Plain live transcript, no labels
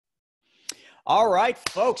All right,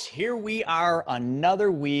 folks, here we are,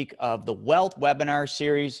 another week of the Wealth Webinar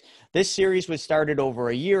Series. This series was started over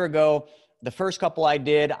a year ago. The first couple I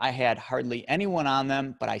did, I had hardly anyone on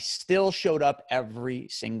them, but I still showed up every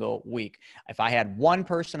single week. If I had one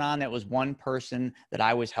person on, that was one person that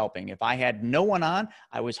I was helping. If I had no one on,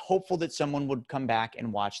 I was hopeful that someone would come back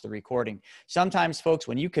and watch the recording. Sometimes, folks,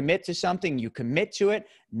 when you commit to something, you commit to it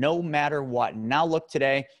no matter what. Now look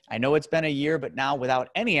today, I know it's been a year, but now without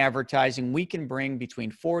any advertising, we can bring between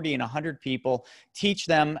 40 and 100 people, teach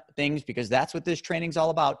them things, because that's what this training is all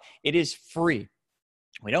about. It is free.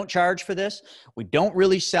 We don't charge for this. We don't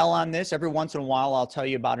really sell on this. Every once in a while, I'll tell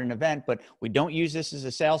you about an event, but we don't use this as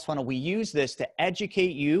a sales funnel. We use this to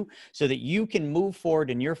educate you so that you can move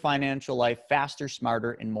forward in your financial life faster,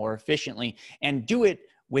 smarter, and more efficiently, and do it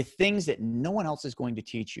with things that no one else is going to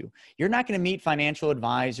teach you. You're not going to meet financial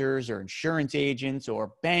advisors or insurance agents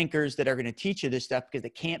or bankers that are going to teach you this stuff because they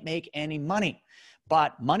can't make any money.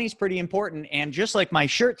 But money's pretty important. And just like my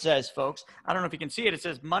shirt says, folks, I don't know if you can see it, it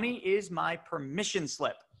says, money is my permission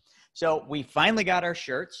slip. So we finally got our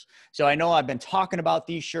shirts. So I know I've been talking about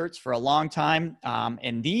these shirts for a long time.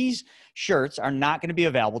 And these shirts are not going to be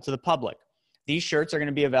available to the public. These shirts are going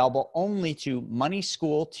to be available only to Money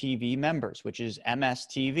School TV members, which is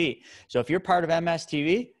MSTV. So if you're part of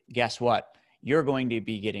MSTV, guess what? You're going to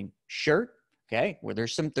be getting shirt. Okay, well,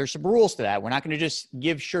 there's some rules to that. We're not going to just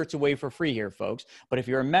give shirts away for free here, folks. But if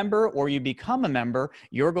you're a member or you become a member,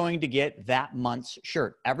 you're going to get that month's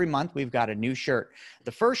shirt. Every month, we've got a new shirt.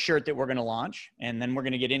 The first shirt that we're going to launch, and then we're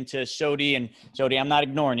going to get into Sodhi. And Sodhi, I'm not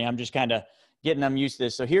ignoring you. I'm just kind of getting them used to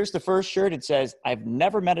this. So here's the first shirt. It says, I've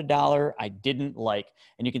never met a dollar I didn't like.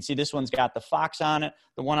 And you can see this one's got the fox on it.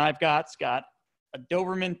 The one I've got's got a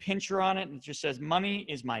Doberman pincher on it, and it just says, money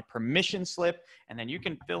is my permission slip. And then you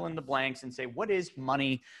can fill in the blanks and say, what is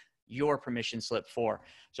money your permission slip for?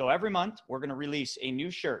 So every month we're going to release a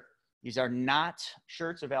new shirt. These are not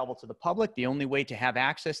shirts available to the public. The only way to have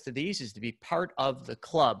access to these is to be part of the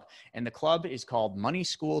club. And the club is called Money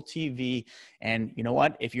School TV. And you know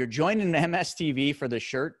what? If you're joining MSTV for the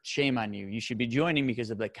shirt, shame on you. You should be joining because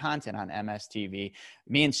of the content on MSTV.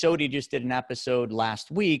 Me and Sodhi just did an episode last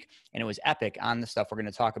week, and it was epic on the stuff we're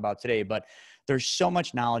going to talk about today. But there's so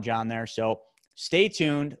much knowledge on there. So stay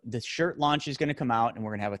tuned. The shirt launch is going to come out, and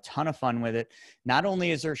we're going to have a ton of fun with it. Not only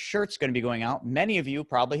is there shirts going to be going out, many of you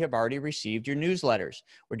probably have already received your newsletters.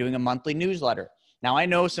 We're doing a monthly newsletter. Now, I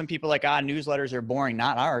know some people are like, newsletters are boring.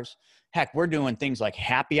 Not ours. Heck, we're doing things like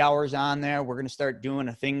happy hours on there. We're going to start doing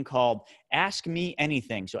a thing called Ask Me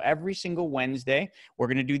Anything. So every single Wednesday, we're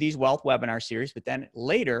going to do these wealth webinar series. But then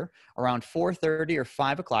later, around 4:30 or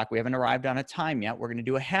 5 o'clock, we haven't arrived on a time yet, we're going to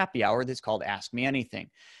do a happy hour that's called Ask Me Anything.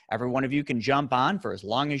 Every one of you can jump on for as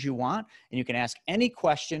long as you want, and you can ask any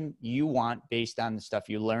question you want based on the stuff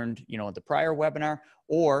you learned, at the prior webinar,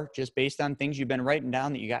 or just based on things you've been writing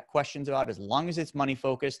down that you got questions about. As long as it's money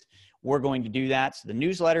focused, we're going to do that. So the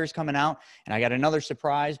newsletter is coming out, and I got another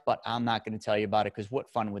surprise, but I'm not going to tell you about it because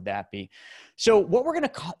what fun would that be? So what we're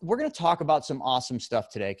going to talk about some awesome stuff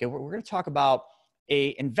today. Okay, we're going to talk about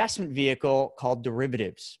a investment vehicle called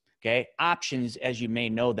derivatives. Okay, options, as you may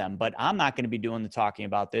know them, but I'm not going to be doing the talking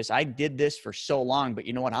about this. I did this for so long, but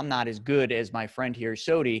you know what? I'm not as good as my friend here,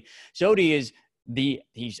 Sodhi. Sodhi is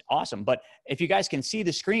he's awesome. But if you guys can see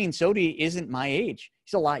the screen, Sodhi isn't my age.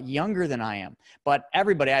 He's a lot younger than I am. But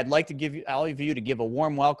everybody, I'd like to give you, all of you, to give a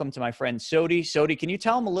warm welcome to my friend Sodhi. Sodhi, can you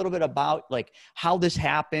tell him a little bit about like how this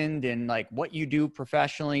happened and like what you do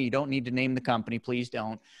professionally? You don't need to name the company, please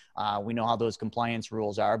don't. We know how those compliance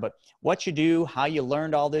rules are, but what you do, how you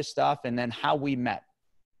learned all this stuff, and then how we met.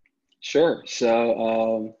 Sure.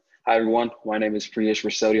 So, hi everyone. My name is Priyesh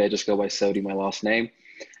Sodhi. I just go by Sodhi, my last name.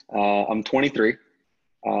 I'm 23.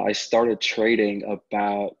 I started trading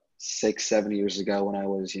about 6-7 years ago when I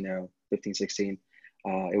was, 15, 16.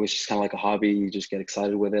 It was just kind of like a hobby. You just get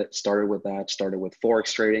excited with it. Started with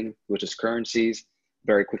Forex trading, which is currencies,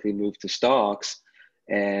 very quickly moved to stocks,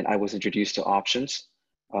 and I was introduced to options.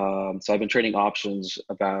 So I've been trading options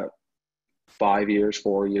about 4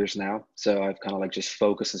 years now. So I've kind of like just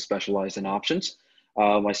focused and specialized in options.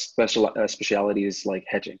 My specialty is like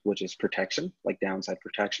hedging, which is protection, like downside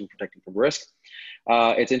protection, protecting from risk.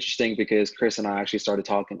 It's interesting because Chris and I actually started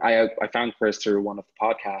talking. I found Chris through one of the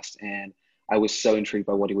podcasts, and I was so intrigued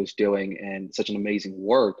by what he was doing and such an amazing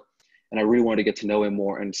work. And I really wanted to get to know him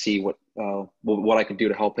more and see what I could do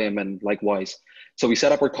to help him, and likewise. So we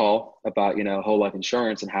set up our call about, whole life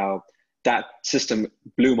insurance and how that system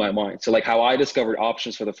blew my mind. So like how I discovered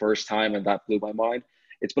options for the first time, and that blew my mind.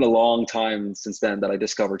 It's been a long time since then that I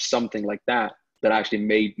discovered something like that actually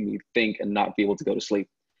made me think and not be able to go to sleep.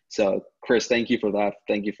 So Chris, thank you for that.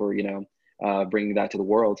 Thank you for, bringing that to the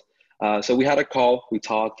world. So we had a call, we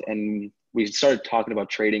talked, and we started talking about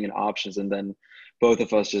trading and options. And then both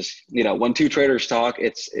of us just, when two traders talk,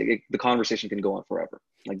 the conversation can go on forever.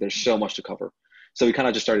 Like there's so much to cover. So we kind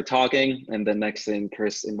of just started talking. And then next thing,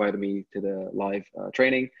 Chris invited me to the live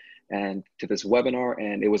training and to this webinar.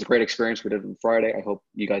 And it was a great experience. We did it on Friday. I hope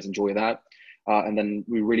you guys enjoy that. And then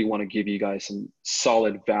we really want to give you guys some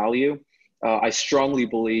solid value. I strongly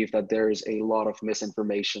believe that there's a lot of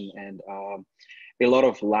misinformation and a lot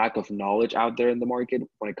of lack of knowledge out there in the market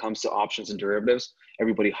when it comes to options and derivatives.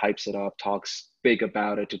 Everybody hypes it up, talks big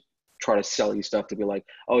about it to try to sell you stuff to be like,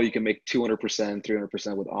 oh, you can make 200%,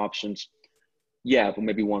 300% with options. Yeah, but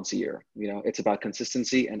maybe once a year. It's about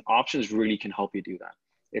consistency, and options really can help you do that.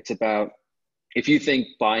 It's about, if you think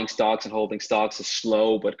buying stocks and holding stocks is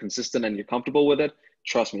slow but consistent and you're comfortable with it,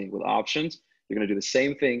 trust me, with options, you're going to do the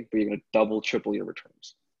same thing, but you're going to double, triple your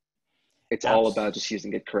returns. It's all about just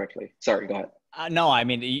using it correctly. Sorry, go ahead. No, I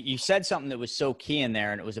mean, you said something that was so key in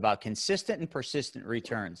there, and it was about consistent and persistent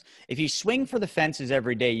returns. If you swing for the fences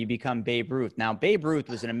every day, you become Babe Ruth. Now, Babe Ruth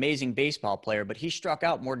was an amazing baseball player, but he struck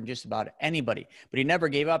out more than just about anybody. But he never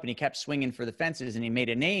gave up, and he kept swinging for the fences, and he made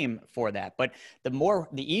a name for that. But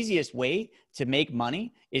the easiest way to make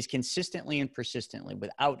money is consistently and persistently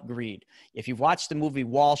without greed. If you've watched the movie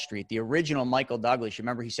Wall Street, the original Michael Douglas, you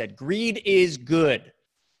remember he said, greed is good.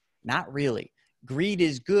 Not really. Greed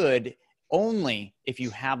is good only if you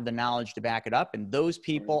have the knowledge to back it up. And those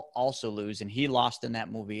people also lose. And he lost in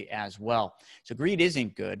that movie as well. So greed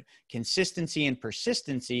isn't good. Consistency and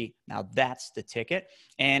persistency, now that's the ticket.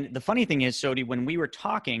 And the funny thing is, Sodhi, when we were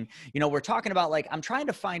talking, we're talking about I'm trying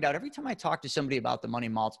to find out every time I talk to somebody about the money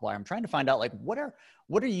multiplier, I'm trying to find out what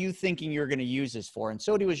are you thinking you're going to use this for? And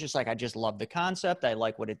Sodhi was just like, I just love the concept. I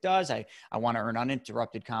like what it does. I want to earn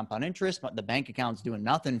uninterrupted compound interest, but the bank account's doing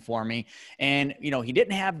nothing for me. And, he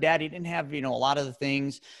didn't have debt. He didn't have, a lot of the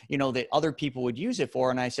things, that other people would use it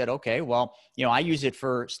for. And I said, okay, well, I use it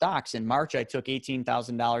for stocks. In March, I took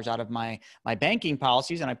 $18,000 out of my banking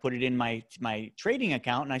policies and I put it in my trading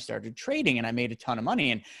account and I started trading and I made a ton of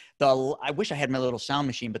money. And I wish I had my little sound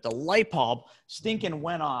machine, but the light bulb stinking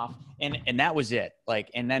went off and that was it.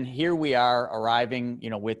 And then here we are arriving,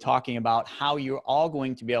 with talking about how you're all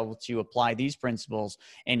going to be able to apply these principles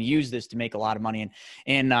and use this to make a lot of money.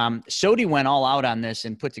 And Sodhi went all out on this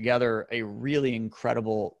and put together a really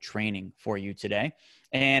incredible training for you today.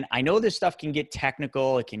 And I know this stuff can get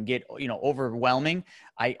technical. It can get, overwhelming.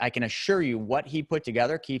 I can assure you what he put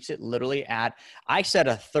together keeps it literally at, I said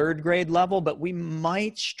a 3rd grade level, but we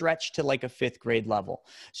might stretch to a 5th grade level.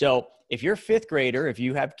 So if you're a 5th grader, if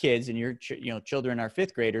you have kids and your children are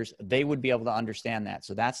 5th graders, they would be able to understand that.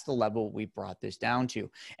 So that's the level we brought this down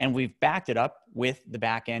to. And we've backed it up with the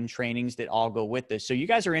back end trainings that all go with this. So you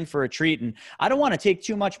guys are in for a treat. And I don't want to take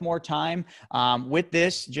too much more time with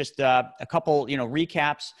this, just a couple,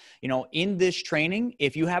 recaps, in this training.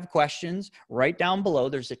 If you have questions, right down below,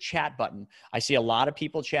 there's a chat button. I see a lot of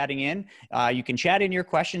people chatting in. You can chat in your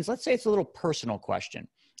questions. Let's say it's a little personal question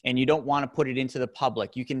and you don't want to put it into the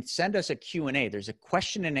public. You can send us a Q&A. There's a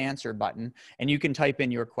question and answer button, and you can type in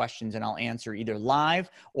your questions and I'll answer either live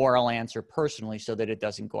or I'll answer personally so that it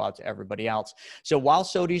doesn't go out to everybody else. So while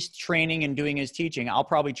Sodhi's training and doing his teaching, I'll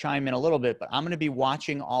probably chime in a little bit, but I'm going to be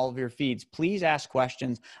watching all of your feeds. Please ask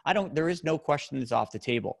questions. There is no question that's off the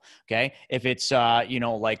table. Okay. If it's,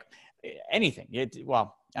 anything,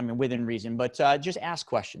 within reason, but just ask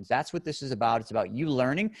questions. That's what this is about. It's about you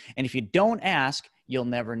learning. And if you don't ask, you'll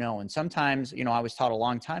never know. And sometimes, I was taught a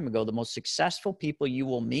long time ago, the most successful people you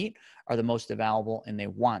will meet are the most available and they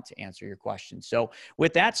want to answer your questions. So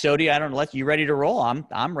with that, Sodhi, you ready to roll?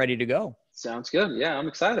 I'm ready to go. Sounds good. Yeah, I'm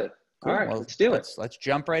excited. Cool. All right, well, let's do it. Let's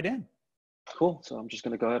jump right in. Cool. So I'm just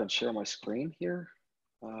going to go ahead and share my screen here.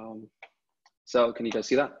 So can you guys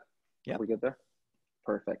see that? Yeah. Are we good there?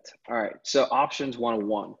 Perfect. All right. So options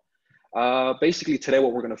 101. Basically today,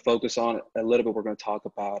 what we're going to focus on a little bit, we're going to talk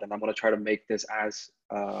about, and I'm going to try to make this as,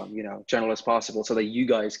 general as possible so that you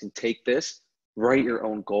guys can take this, write your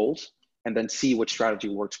own goals, and then see which strategy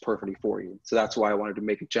works perfectly for you. So that's why I wanted to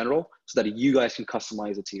make it general so that you guys can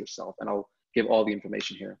customize it to yourself. And I'll give all the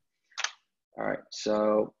information here. All right.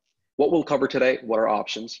 So what we'll cover today, what are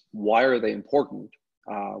options? Why are they important?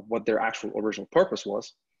 What their actual original purpose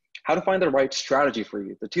was, how to find the right strategy for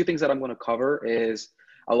you. The 2 things that I'm going to cover is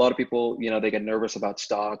a lot of people, they get nervous about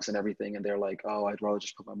stocks and everything. And they're like, oh, I'd rather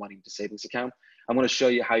just put my money into savings account. I'm going to show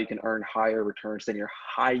you how you can earn higher returns than your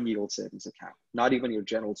high yield savings account, not even your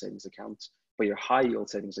general savings accounts, but your high yield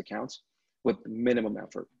savings accounts with minimum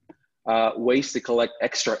effort. Ways to collect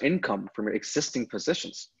extra income from your existing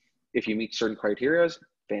positions. If you meet certain criteria,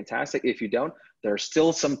 fantastic. If you don't, there are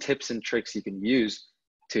still some tips and tricks you can use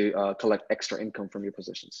to collect extra income from your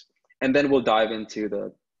positions. And then we'll dive into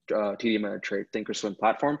the TD Ameritrade Thinkorswim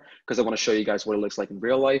platform, because I want to show you guys what it looks like in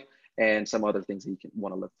real life and some other things that you can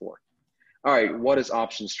want to look for. All right, what is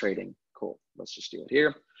options trading? Cool, let's just do it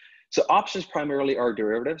here. So options primarily are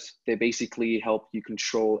derivatives. They basically help you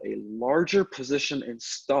control a larger position in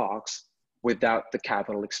stocks without the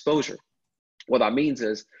capital exposure. What that means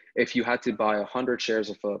is if you had to buy 100 shares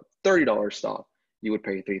of a $30 stock, you would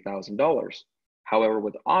pay $3,000. However,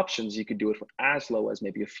 with options, you could do it for as low as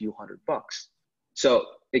maybe a few $100. So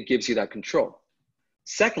it gives you that control.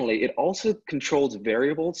 Secondly, it also controls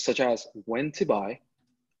variables such as when to buy,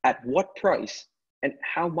 at what price, and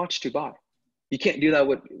how much to buy. You can't do that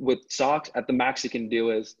with stocks. At the max you can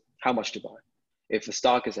do is how much to buy. If the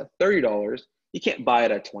stock is at $30, you can't buy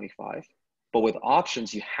it at 25. But with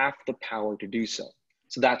options, you have the power to do so.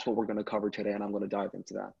 So that's what we're going to cover today, and I'm going to dive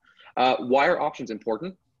into that. Why are options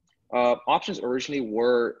important? Options originally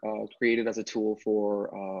were created as a tool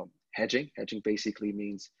for hedging. Hedging basically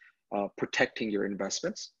means protecting your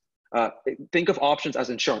investments. Think of options as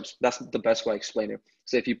insurance. That's the best way I explain it.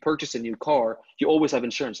 So if you purchase a new car, you always have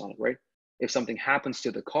insurance on it, right? If something happens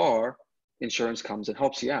to the car, insurance comes and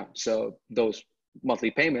helps you out. So those monthly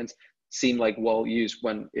payments seem like well used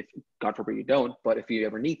when, if God forbid you don't, but if you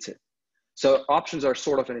ever need to. So options are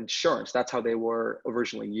sort of an insurance. That's how they were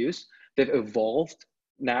originally used. They've evolved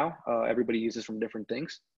now. Everybody uses from different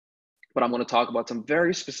things. But I'm going to talk about some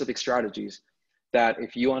very specific strategies that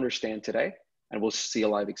if you understand today, and we'll see a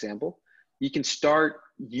live example, you can start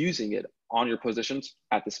using it on your positions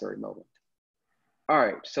at this very moment. All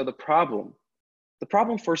right, so the problem,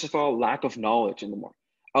 first of all, lack of knowledge in the market.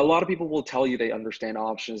 A lot of people will tell you they understand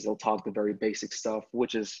options. They'll talk the very basic stuff,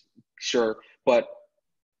 which is sure. But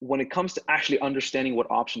when it comes to actually understanding what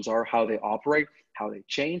options are, how they operate, how they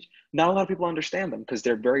change, not a lot of people understand them because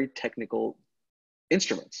they're very technical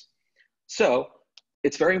instruments. So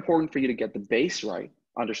it's very important for you to get the base right,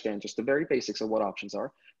 understand just the very basics of what options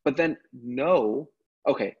are, but then know,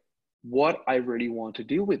 okay, what I really want to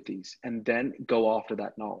do with these, and then go after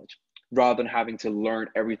that knowledge rather than having to learn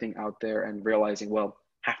everything out there and realizing, well,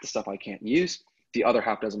 half the stuff I can't use, the other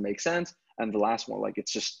half doesn't make sense, and the last one, like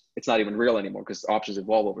it's not even real anymore because options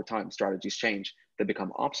evolve over time, strategies change, they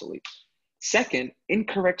become obsolete. Second,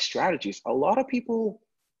 incorrect strategies. A lot of people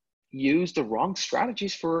use the wrong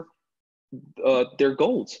strategies for their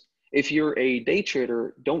goals. If you're a day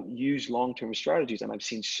trader, don't use long-term strategies, and I've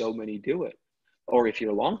seen so many do it. Or if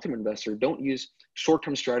you're a long-term investor, don't use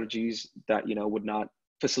short-term strategies that would not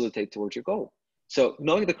facilitate towards your goal. So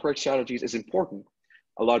knowing the correct strategies is important.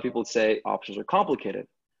 A lot of people say options are complicated.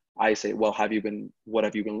 I say, well, what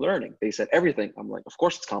have you been learning? They said everything. I'm like, of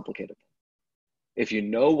course it's complicated. If you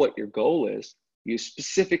know what your goal is, you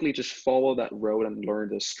specifically just follow that road and learn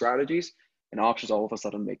those strategies, and options all of a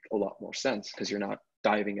sudden make a lot more sense because you're not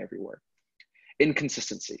diving everywhere.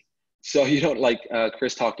 Inconsistency. So you don't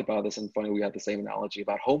Chris talked about this, and funny, we had the same analogy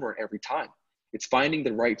about homework every time. It's finding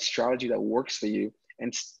the right strategy that works for you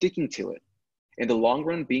and sticking to it. In the long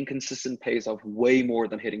run, being consistent pays off way more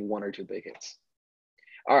than hitting one or two big hits.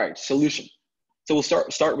 All right, solution. So we'll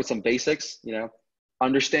start with some basics,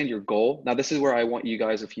 understand your goal. Now, this is where I want you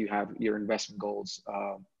guys, if you have your investment goals,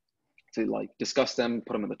 to discuss them,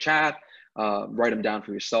 put them in the chat, write them down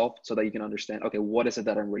for yourself so that you can understand, okay, what is it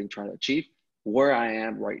that I'm really trying to achieve, where I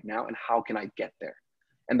am right now, and how can I get there?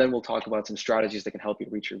 And then we'll talk about some strategies that can help you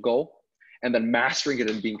reach your goal, and then mastering it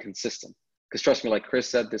and being consistent. Because trust me, like Chris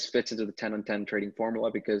said, this fits into the 10 on 10 trading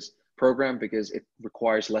formula because it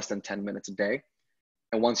requires less than 10 minutes a day.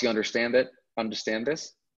 And once you understand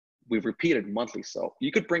this, we've repeated monthly. So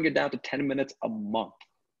you could bring it down to 10 minutes a month,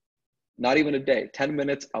 not even a day, 10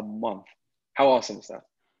 minutes a month. How awesome is that?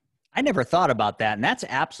 I never thought about that. And that's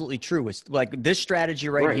absolutely true. It's like this strategy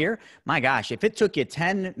right here. My gosh, if it took you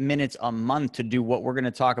 10 minutes a month to do what we're going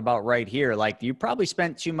to talk about right here, you probably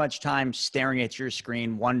spent too much time staring at your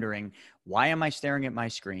screen, wondering, why am I staring at my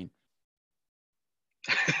screen?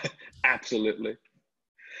 Absolutely.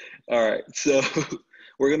 All right. So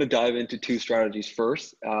we're going to dive into two strategies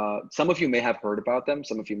first. Some of you may have heard about them.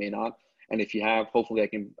 Some of you may not. And if you have, hopefully I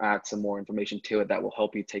can add some more information to it that will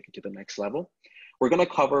help you take it to the next level. We're going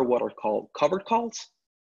to cover what are called covered calls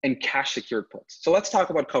and cash secured puts. So let's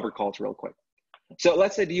talk about covered calls real quick. So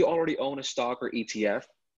let's say, do you already own a stock or ETF?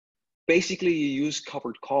 Basically, you use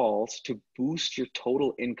covered calls to boost your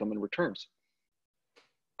total income and returns.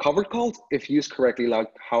 Covered calls, if used correctly,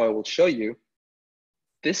 like how I will show you,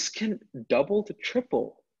 this can double to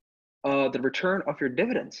triple the return of your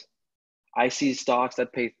dividends. I see stocks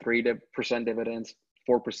that pay 3% dividends,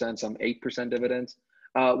 4%, some 8% dividends.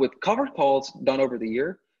 With covered calls done over the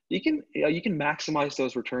year, you can maximize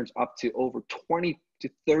those returns up to over 20 to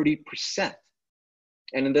 30%.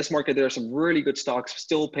 And in this market, there are some really good stocks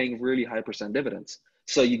still paying really high percent dividends.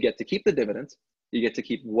 So you get to keep the dividends, you get to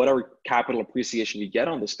keep whatever capital appreciation you get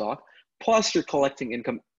on the stock, plus you're collecting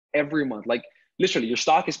income every month. Like literally, your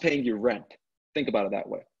stock is paying you rent. Think about it that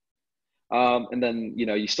way. And then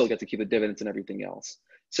you still get to keep the dividends and everything else.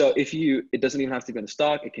 So it doesn't even have to be on a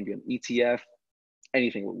stock. It can be an ETF.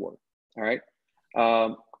 Anything would work. All right.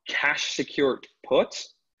 Cash secured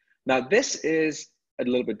puts. Now this is a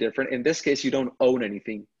little bit different. In this case, you don't own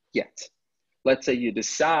anything yet. Let's say you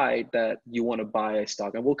decide that you want to buy a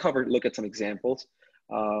stock, and we'll look at some examples.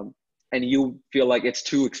 And you feel like it's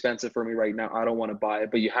too expensive for me right now. I don't want to buy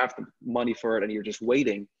it, but you have the money for it and you're just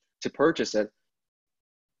waiting to purchase it.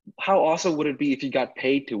 How awesome would it be if you got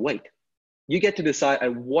paid to wait? You get to decide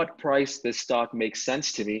at what price this stock makes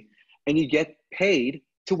sense to me, and you get paid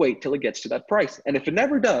to wait till it gets to that price. And if it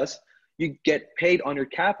never does, you get paid on your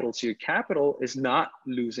capital. So your capital is not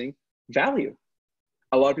losing value.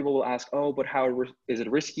 A lot of people will ask, oh, but how is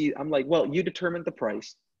it risky? I'm like, well, you determine the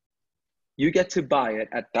price. You get to buy it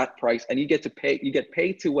at that price, and you get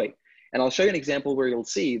paid to wait. And I'll show you an example where you'll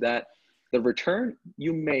see that the return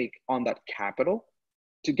you make on that capital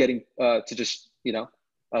to getting to just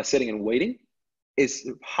sitting and waiting is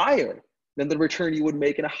higher than the return you would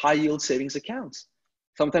make in a high yield savings account.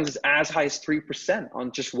 Sometimes it's as high as 3%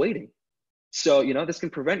 on just waiting. So this can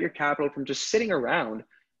prevent your capital from just sitting around,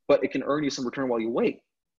 but it can earn you some return while you wait.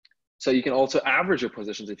 So you can also average your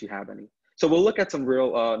positions if you have any. So we'll look at some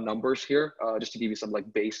real numbers here, just to give you some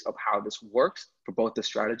base of how this works for both the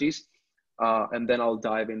strategies. And then I'll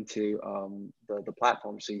dive into the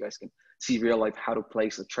platform so you guys can see real life how to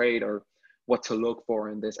place a trade or what to look for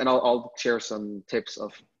in this. And I'll share some tips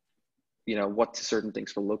of what certain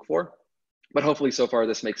things to look for. But hopefully so far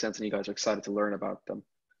this makes sense and you guys are excited to learn about them.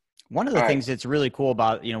 One of the things that's really cool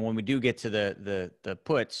about, when we do get to the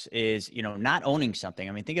puts is, not owning something.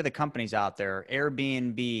 I mean, think of the companies out there,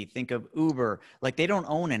 Airbnb, think of Uber, like they don't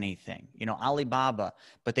own anything, Alibaba,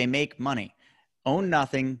 but they make money. Own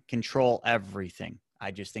nothing, control everything.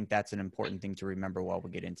 I just think that's an important thing to remember while we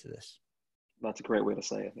get into this. That's a great way to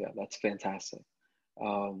say it. Yeah, that's fantastic.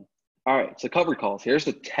 All right, so covered calls. Here's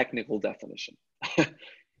the technical definition.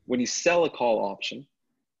 When you sell a call option,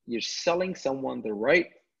 you're selling someone the right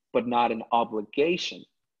but not an obligation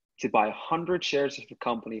to buy 100 shares of the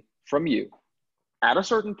company from you at a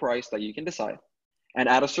certain price that you can decide and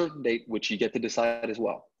at a certain date, which you get to decide as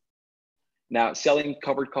well. Now, selling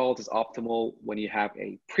covered calls is optimal when you have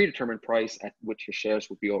a predetermined price at which your shares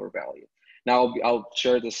would be overvalued. Now, I'll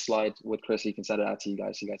share this slide with Chris. He can send it out to you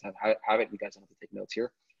guys. So you guys have it. You guys don't have to take notes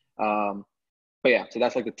here. But yeah, so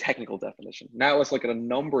that's the technical definition. Now let's look at a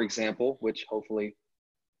number example, which hopefully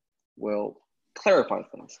will clarify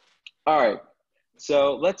things. All right,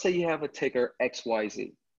 so let's say you have a ticker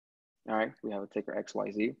XYZ. All right, we have a ticker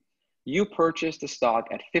XYZ. You purchased the stock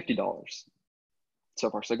at $50. So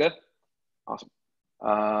far, so good? Awesome.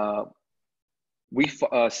 We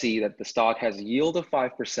see that the stock has a yield of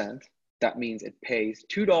 5%. That means it pays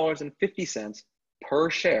 $2.50 per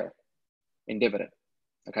share in dividend,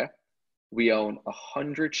 okay? We own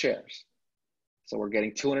 100 shares. So we're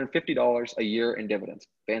getting $250 a year in dividends.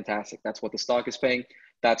 Fantastic. That's what the stock is paying.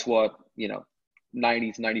 That's what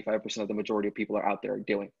 90 to 95% of the majority of people are out there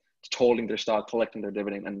doing. It's holding their stock, collecting their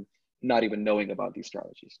dividend, and not even knowing about these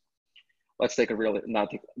strategies. Let's take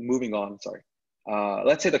moving on, sorry.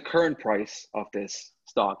 Let's say the current price of this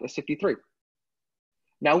stock is 53.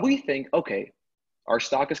 Now we think, okay, our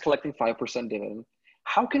stock is collecting 5% dividend.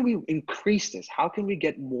 How can we increase this? How can we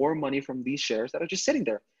get more money from these shares that are just sitting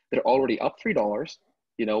there? They're already up $3.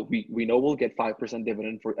 We know we'll get 5%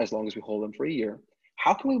 dividend for as long as we hold them for a year.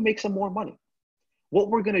 How can we make some more money? What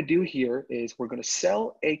we're going to do here is we're going to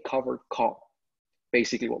sell a covered call.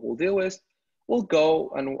 Basically, what we'll do is we'll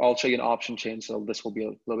go and I'll show you an option chain. So this will be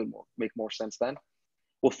a little bit more, make more sense then.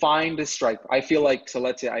 We'll find this strike. Let's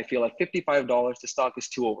say I feel like $55, the stock is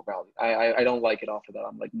too overvalued. I don't like it off of that.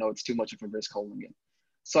 I'm like, no, it's too much of a risk holding it.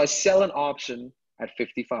 So I sell an option at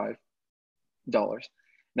 $55.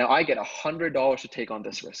 Now I get $100 to take on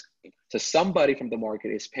this risk. So somebody from the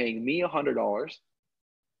market is paying me $100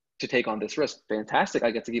 to take on this risk. Fantastic.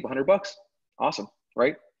 I get to keep $100. Awesome,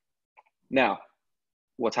 right? Now,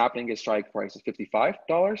 what's happening is strike price is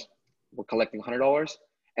 $55. We're collecting $100.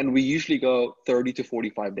 And we usually go 30 to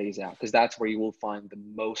 45 days out because that's where you will find the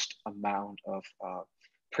most amount of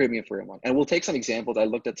premium for your money. And we'll take some examples. I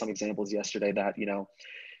looked at some examples yesterday that,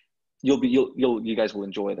 you guys will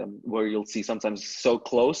enjoy them, where you'll see sometimes so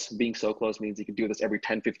close. Being so close means you can do this every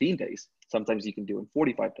 10, 15 days. Sometimes you can do in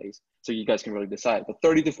 45 days. So you guys can really decide. But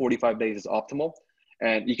 30 to 45 days is optimal.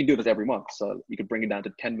 And you can do this every month. So you can bring it down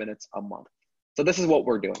to 10 minutes a month. So this is what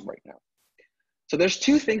we're doing right now. So there's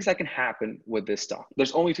two things that can happen with this stock.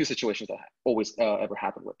 There's only two situations that always ever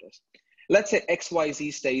happen with this. Let's say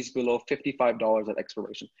XYZ stays below $55 at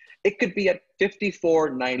expiration. It could be at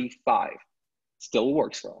 $54.95. Still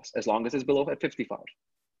works for us as long as it's below at 55.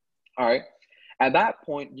 All right. At that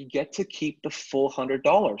point, you get to keep the full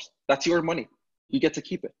 $100. That's your money. You get to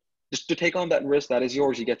keep it. Just to take on that risk, that is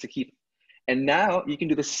yours. You get to keep it. And now you can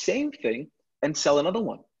do the same thing and sell another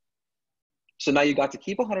one. So now you got to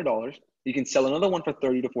keep $100. You can sell another one for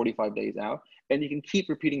 30 to 45 days out, and you can keep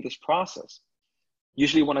repeating this process.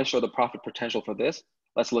 Usually when I show the profit potential for this,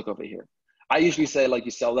 let's look over here. I usually say, like,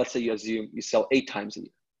 you sell, let's say you assume you sell 8 times a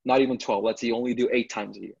year, not even 12. Let's say you only do 8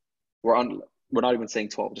 times a year. We're not even saying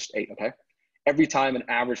 12, just 8, okay? Every time an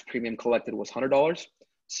average premium collected was $100,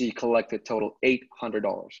 so you collected total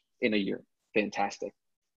 $800 in a year. Fantastic.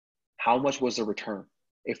 How much was the return?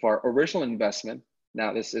 If our original investment,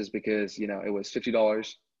 now this is because, you know, it was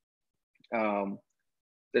 $50.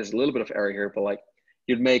 There's a little bit of error here, but like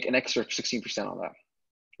you'd make an extra 16% on that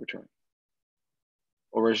return.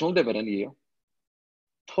 Original dividend yield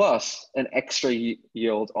plus an extra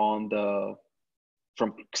yield on the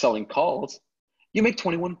from selling calls, you make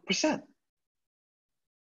 21%.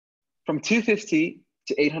 From $250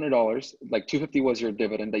 to $800, like $250 was your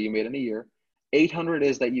dividend that you made in a year. 800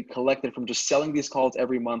 is that you collected from just selling these calls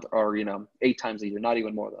every month, or, you know, 8 times a year, not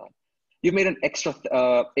even more than that. You've made an extra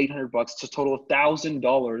 $800 to total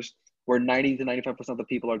 $1,000, where 90 to 95% of the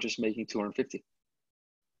people are just making 250.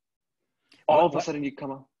 All of a sudden you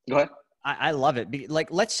come up. Go ahead. I love it.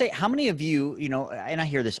 Like, let's say, how many of you, you know, and I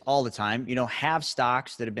hear this all the time, you know, have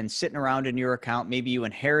stocks that have been sitting around in your account. Maybe you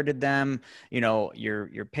inherited them, you know,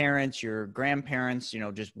 your parents, your grandparents, you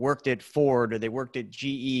know, just worked at Ford or they worked at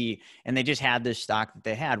GE and they just had this stock that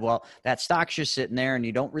they had. Well, that stock's just sitting there and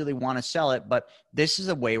you don't really want to sell it. But this is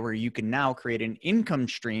a way where you can now create an income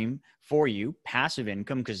stream for you, passive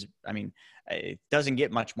income, because, I mean, it doesn't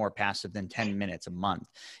get much more passive than 10 minutes a month,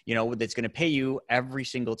 you know, that's going to pay you every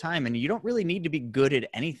single time. And you don't really need to be good at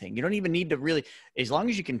anything. You don't even need to really, as long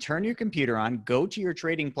as you can turn your computer on, go to your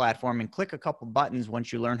trading platform and click a couple buttons.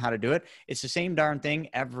 Once you learn how to do it, it's the same darn thing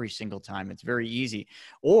every single time. It's very easy.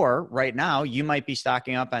 Or right now you might be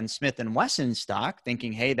stocking up on Smith and Wesson stock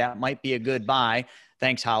thinking, hey, that might be a good buy.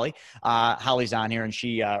 Thanks, Holly. Holly's on here and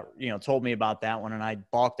she, you know, told me about that one and I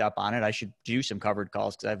balked up on it. I should do some covered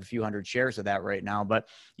calls because I have a few hundred shares of that right now. But,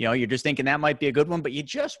 you know, you're just thinking that might be a good one, but you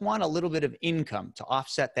just want a little bit of income to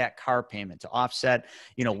offset that car payment, to offset,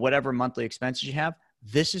 you know, whatever monthly expenses you have.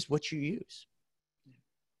 This is what you use.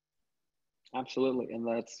 Absolutely. And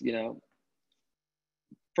that's, you know,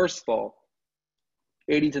 first of all,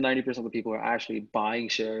 80 to 90% of the people who are actually buying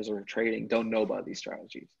shares or trading don't know about these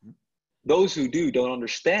strategies. Those who do don't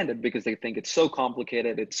understand it because they think it's so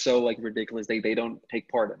complicated. It's so like ridiculous. They don't take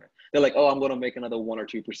part in it. They're like, oh, I'm going to make another 1 or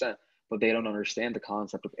 2%, but they don't understand the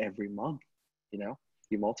concept of every month. You know,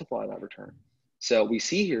 you multiply that return. So we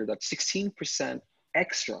see here that 16%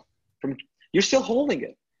 extra from, you're still holding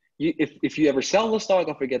it. If you ever sell the stock,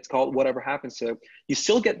 if it gets called, whatever happens to it, you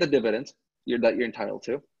still get the dividends that you're entitled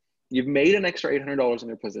to. You've made an extra $800 in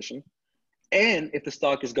your position. And if the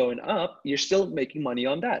stock is going up, you're still making money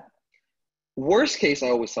on that. Worst case, I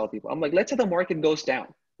always tell people, I'm like, let's say the market goes down.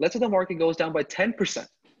 Let's say the market goes down by 10%.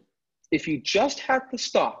 If you just had the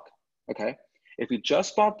stock, okay? If you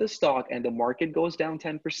just bought the stock and the market goes down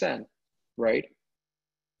 10%, right?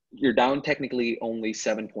 You're down technically only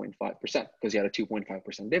 7.5% because you had a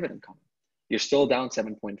 2.5% dividend coming. You're still down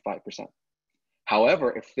 7.5%.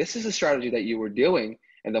 However, if this is a strategy that you were doing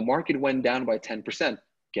and the market went down by 10%,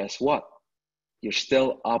 guess what? You're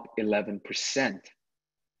still up 11%.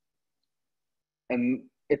 And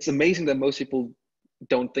it's amazing that most people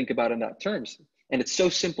don't think about it in that terms. And it's so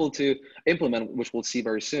simple to implement, which we'll see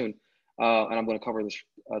very soon. And I'm going to cover this,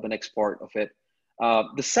 the next part of it.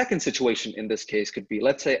 The second situation in this case could be,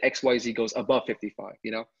 let's say XYZ goes above 55,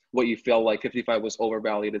 you know, what you feel like 55 was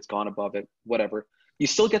overvalued, it's gone above it, whatever. You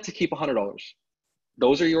still get to keep $100.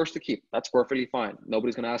 Those are yours to keep. That's perfectly fine.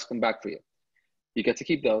 Nobody's going to ask them back for you. You get to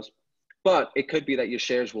keep those. But it could be that your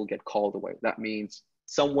shares will get called away. That means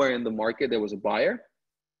somewhere in the market, there was a buyer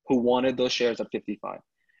who wanted those shares at 55.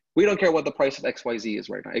 We don't care what the price of XYZ is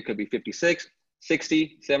right now. It could be 56,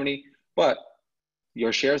 60, 70, but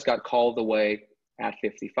your shares got called away at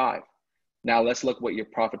 55. Now let's look what your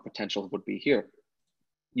profit potential would be here.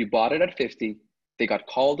 You bought it at 50. They got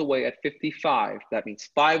called away at 55. That means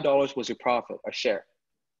 $5 was your profit, a share.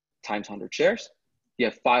 Times 100 shares, you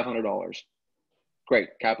have $500. Great,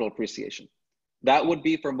 capital appreciation. That would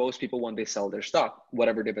be for most people when they sell their stock,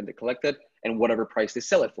 whatever dividend they collected and whatever price they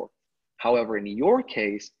sell it for. However, in your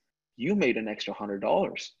case, you made an extra $100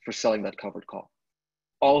 for selling that covered call.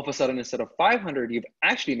 All of a sudden, instead of 500, you've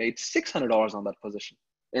actually made $600 on that position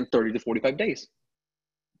in 30 to 45 days.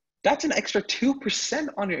 That's an extra 2%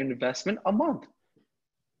 on your investment a month.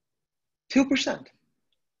 2%.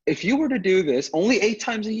 If you were to do this only 8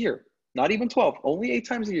 times a year, not even 12, only 8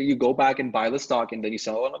 times a year, you go back and buy the stock and then you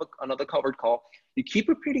sell another covered call. You keep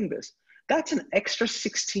repeating this. That's an extra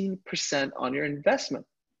 16% on your investment.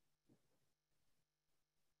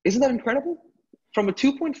 Isn't that incredible? From a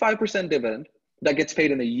 2.5% dividend that gets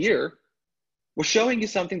paid in a year, we're showing you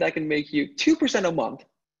something that can make you 2% a month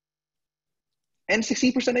and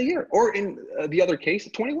 16% a year. Or in the other case,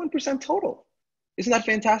 21% total. Isn't that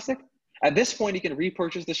fantastic? At this point, you can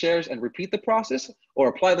repurchase the shares and repeat the process or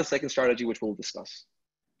apply the second strategy, which we'll discuss.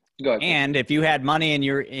 Go ahead. And if you had money in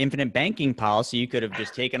your infinite banking policy, you could have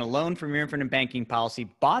just taken a loan from your infinite banking policy,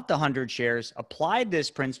 bought the 100 shares, applied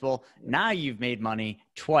this principle. Now you've made money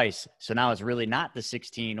twice. So now it's really not the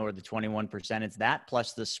 16 or the 21%. It's that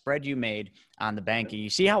plus the spread you made on the banking. You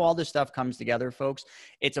see how all this stuff comes together, folks?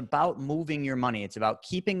 It's about moving your money. It's about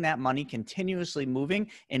keeping that money continuously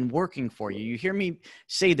moving and working for you. You hear me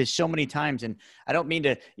say this so many times, and I don't mean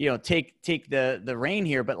to, take the reign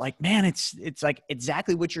here, but like, man, it's like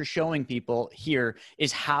exactly what you're showing people here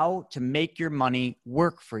is how to make your money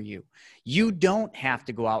work for you. You don't have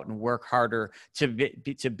to go out and work harder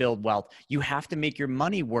to build wealth. You have to make your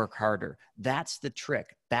money work harder. That's the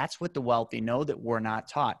trick. That's what the wealthy know that we're not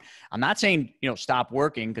taught. I'm not saying, stop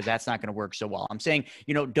working, because that's not going to work so well. I'm saying,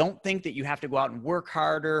 don't think that you have to go out and work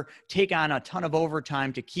harder, take on a ton of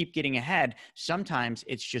overtime to keep getting ahead. Sometimes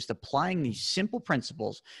it's just applying these simple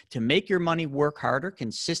principles to make your money work harder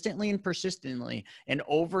consistently and persistently. And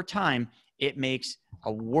over time, it makes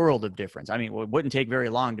a world of difference. I mean, it wouldn't take very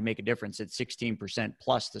long to make a difference at 16%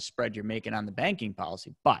 plus the spread you're making on the banking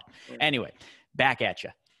policy. But anyway, back at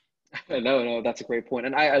you. No, that's a great point.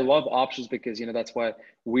 And I love options because, that's why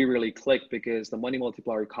we really click, because the money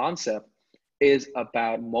multiplier concept is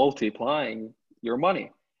about multiplying your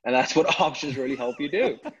money. And that's what options really help you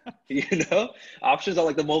do. Options are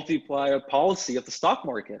like the multiplier policy of the stock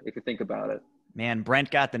market, if you think about it. Man, Brent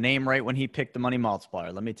got the name right when he picked the money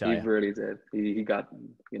multiplier. Let me tell you. He really did. He got,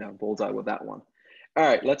 bullseye with that one. All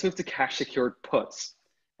right, let's move to cash secured puts.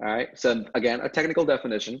 All right. So again, a technical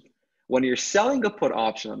definition. When you're selling a put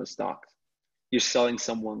option on a stock, you're selling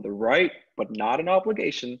someone the right, but not an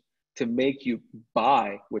obligation, to make you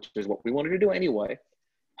buy, which is what we wanted to do anyway,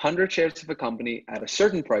 100 shares of a company at a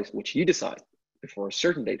certain price, which you decide, before a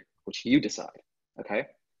certain date, which you decide, okay?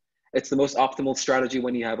 It's the most optimal strategy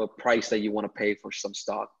when you have a price that you want to pay for some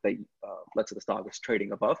stock that, let's say the stock is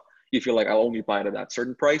trading above. You feel like I'll only buy it at that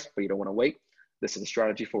certain price, but you don't want to wait. This is a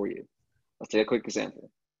strategy for you. Let's take a quick example.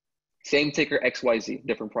 Same ticker XYZ,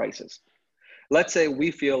 different prices. Let's say we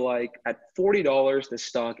feel like at $40, the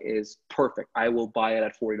stock is perfect. I will buy it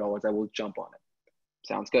at $40. I will jump on it.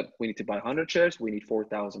 Sounds good. We need to buy 100 shares. We need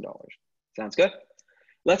 $4,000. Sounds good?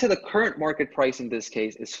 Let's say the current market price in this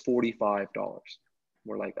case is $45.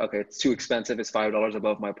 We're like, okay, it's too expensive. It's $5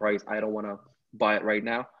 above my price. I don't want to buy it right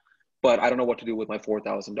now, but I don't know what to do with my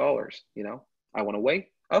 $4,000. I want to wait.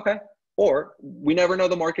 Okay. Or we never know,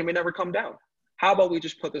 the market may never come down. How about we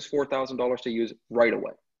just put this $4,000 to use right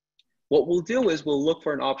away? What we'll do is we'll look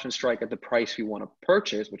for an option strike at the price we want to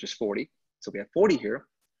purchase, which is 40. So we have 40 here.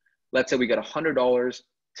 Let's say we get $100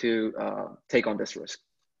 to take on this risk.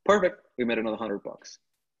 Perfect. We made another $100.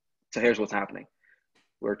 So here's what's happening.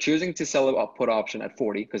 We're choosing to sell a put option at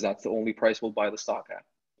 40 because that's the only price we'll buy the stock at.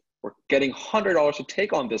 We're getting $100 to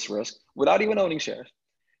take on this risk without even owning shares.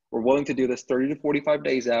 We're willing to do this 30 to 45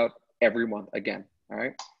 days out every month again. All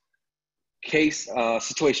right.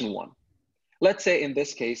 Situation one. Let's say in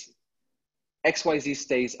this case, XYZ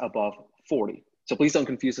stays above 40. So please don't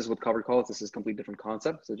confuse this with covered calls. This is a completely different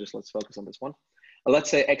concept. So just let's focus on this one.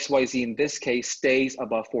 Let's say XYZ in this case stays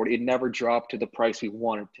above 40. It never dropped to the price we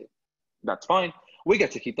wanted to. That's fine. We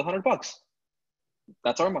get to keep the $100.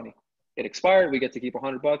 That's our money. It expired. We get to keep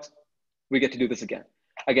 $100. We get to do this again.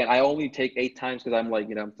 Again, I only take 8 times because I'm like,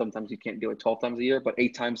 sometimes you can't do it 12 times a year, but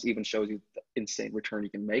 8 times even shows you the insane return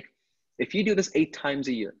you can make. If you do this 8 times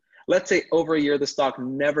a year, let's say over a year, the stock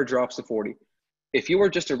never drops to 40. If you were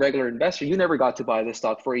just a regular investor, you never got to buy this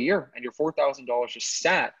stock for a year and your $4,000 just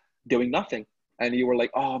sat doing nothing. And you were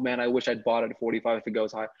like, oh man, I wish I'd bought it at 45 if it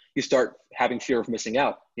goes high. You start having fear of missing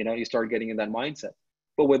out. You start getting in that mindset.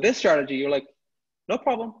 But with this strategy, you're like, No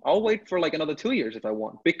problem. I'll wait for like another 2 years if I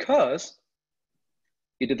want, because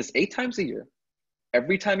you did this 8 times a year.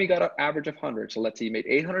 Every time you got an average of 100, so let's say you made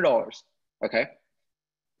 $800, okay?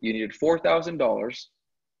 You needed $4,000,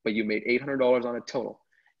 but you made $800 on a total.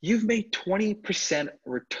 You've made 20%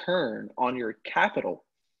 return on your capital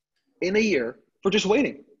in a year for just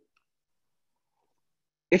waiting.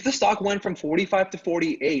 If the stock went from 45 to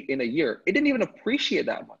 48 in a year, it didn't even appreciate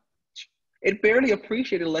that much. It barely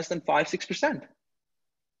appreciated less than 5, 6%.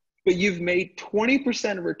 But you've made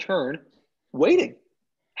 20% return waiting.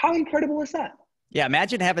 How incredible is that? Yeah,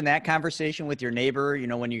 imagine having that conversation with your neighbor, you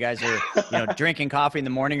know, when you guys are, you know, drinking coffee in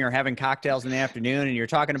the morning or having cocktails in the afternoon, and you're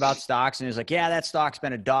talking about stocks, and it's like, yeah, that stock's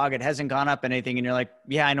been a dog. It hasn't gone up anything. And you're like,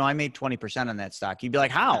 yeah, I know, I made 20% on that stock. You'd be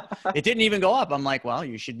like, how? It didn't even go up. I'm like, well,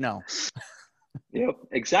 you should know. Yep,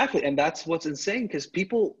 exactly. And that's what's insane, because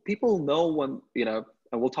people know when, you know,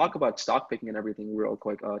 and we'll talk about stock picking and everything real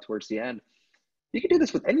quick towards the end. You can do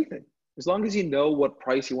this with anything. As long as you know what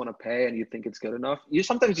price you want to pay and you think it's good enough,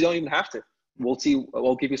 sometimes you don't even have to. We'll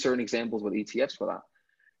give you certain examples with ETFs for that.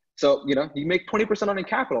 So, you know, you make 20% on your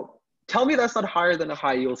capital. Tell me that's not higher than a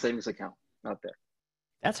high yield savings account out there.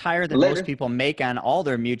 That's higher than most people make on all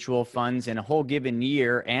their mutual funds in a whole given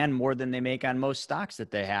year, and more than they make on most stocks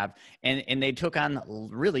that they have. And they took on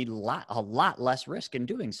really a lot less risk in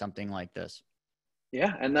doing something like this.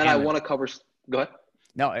 Yeah. And then I want to cover, go ahead.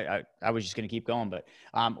 No, I was just going to keep going, but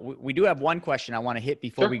we do have one question I want to hit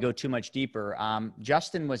before we go too much deeper.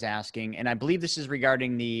 Justin was asking, and I believe this is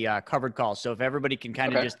regarding the covered calls. So if everybody can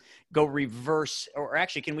kind of just go reverse, or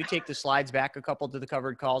actually, can we take the slides back a couple to the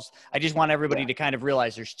covered calls? I just want everybody to kind of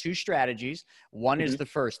realize there's two strategies. One is the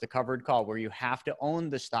first, the covered call, where you have to own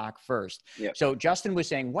the stock first. Yep. So Justin was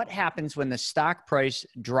saying, what happens when the stock price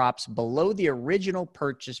drops below the original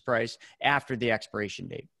purchase price after the expiration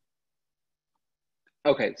date?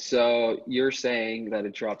 Okay, so you're saying that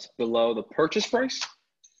it drops below the purchase price?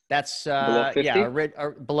 That's below 50?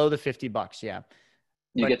 Below the $50. Yeah.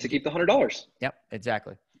 You get to keep the $100. Yep,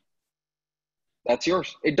 exactly. That's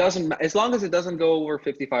yours. It doesn't, as long as it doesn't go over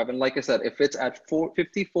 55. And like I said, if it's at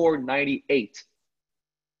 54.98,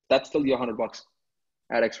 that's still your $100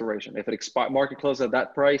 at expiration. If it market closes at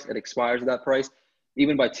that price, it expires at that price,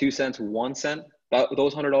 even by 2 cents, 1 cent,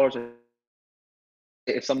 those $100 are,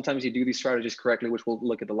 if sometimes you do these strategies correctly, which we'll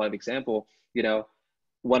look at the live example, you know,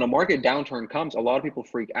 when a market downturn comes, a lot of people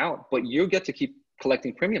freak out, but you get to keep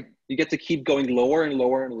collecting premium. You get to keep going lower and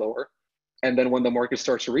lower and lower. And then when the market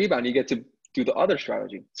starts to rebound, you get to do the other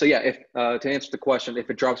strategy. So yeah, if to answer the question, if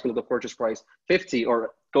it drops below the purchase price 50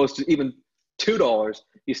 or goes to even $2,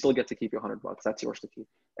 you still get to keep your $100. That's yours to keep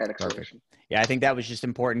at expiration. Perfect. Yeah, I think that was just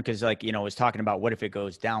important because, like, you know, I was talking about what if it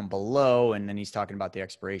goes down below, and then he's talking about the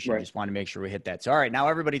expiration. Just want to make sure we hit that. So, all right, now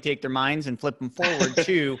everybody take their minds and flip them forward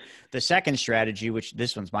to the second strategy, which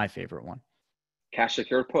this one's my favorite one. Cash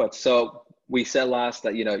secured puts. So we said last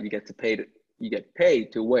that, you know, you get paid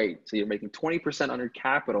to wait. So you're making 20% on your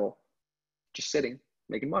capital, just sitting,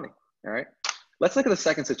 making money. All right. Let's look at the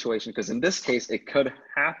second situation, because in this case, it could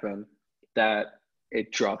happen that it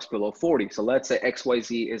drops below 40. So let's say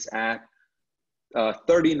XYZ is at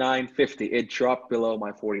 $39.50. It dropped below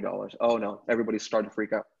my $40. Oh no, everybody's starting to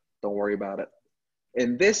freak out. Don't worry about it.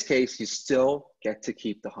 In this case, you still get to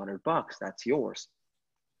keep the $100. That's yours.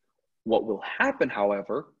 What will happen,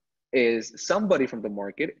 however, is somebody from the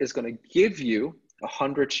market is going to give you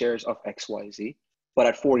 100 shares of XYZ, but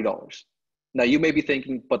at $40. Now you may be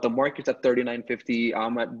thinking, but the market's at $39.50.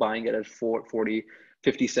 I'm at buying it at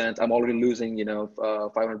 50 cents. I'm already losing, you know,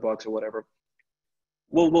 $500 or whatever.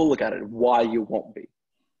 We'll look at it, why you won't be.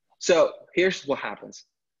 So here's what happens.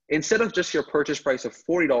 Instead of just your purchase price of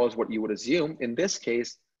 $40, what you would assume, in this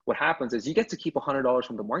case, what happens is you get to keep $100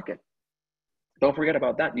 from the market. Don't forget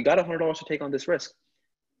about that. You got $100 to take on this risk.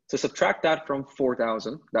 So subtract that from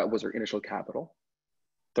 4,000. That was your initial capital,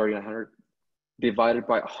 3,900, divided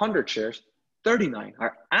by 100 shares, 39.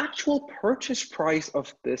 Our actual purchase price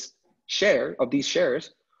of these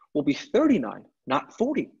shares will be 39, not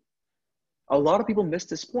 40. A lot of people miss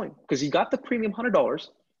this point because you got the premium $100.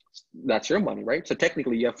 That's your money, right? So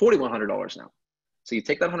technically you have $4,100 now. So you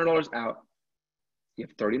take that $100 out, you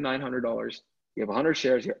have $3,900. You have 100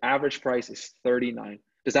 shares. Your average price is 39.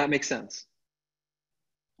 Does that make sense?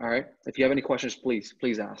 All right. If you have any questions, please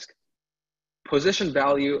ask. Position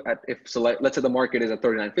value at let's say the market is at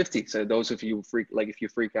 39.50. So those of you if you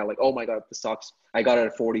freak out, like, oh my God, the stocks, I got it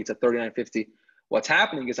at 40, it's at 39.50. What's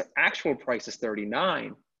happening is the actual price is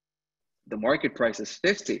 39. The market price is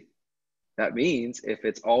 50. That means if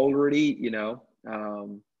it's already, you know,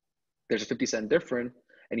 there's a 50 cent difference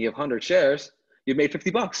and you have 100 shares, you made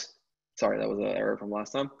 $50. Sorry, that was an error from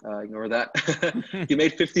last time. Ignore that. You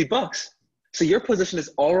made $50. So your position is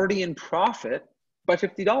already in profit by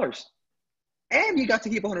 $50. And you got to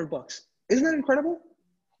keep $100. Isn't that incredible?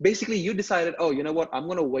 Basically, you decided, oh, you know what? I'm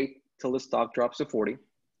going to wait till the stock drops to 40.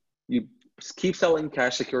 You keep selling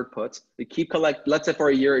cash secured puts. You keep let's say for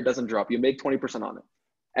a year, it doesn't drop. You make 20% on it.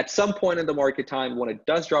 At some point in the market time, when it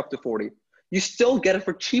does drop to 40, you still get it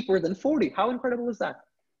for cheaper than 40. How incredible is that?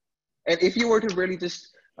 And if you were to really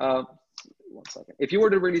just, one second, if you were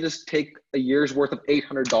to really just take a year's worth of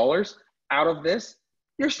 $800 out of this,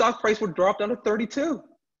 your stock price would drop down to 32.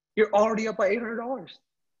 You're already up by $800.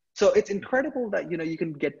 So it's incredible that, you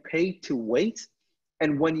can get paid to wait.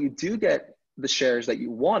 And when you do get the shares that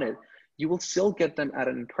you wanted, you will still get them at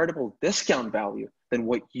an incredible discount value than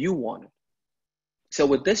what you wanted. So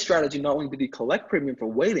with this strategy, not only did you collect premium for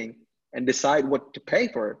waiting and decide what to pay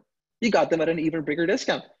for it, you got them at an even bigger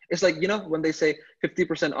discount. It's like, when they say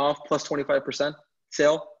 50% off plus 25%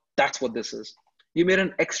 sale, that's what this is. You made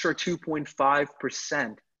an extra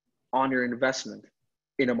 2.5% on your investment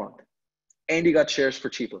in a month, and you got shares for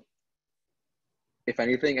cheaper. If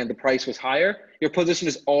anything, and the price was higher, your position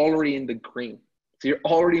is already in the green. So you're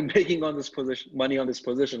already making on this position, money on this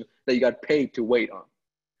position that you got paid to wait on.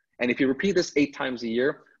 And if you repeat this 8 times a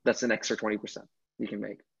year, that's an extra 20% you can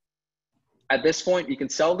make. At this point, you can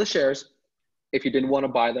sell the shares. If you didn't want to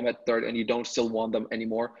buy them at 30 and you don't still want them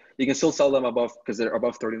anymore, you can still sell them above, because they're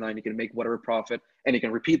above 39. You can make whatever profit, and you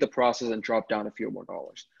can repeat the process and drop down a few more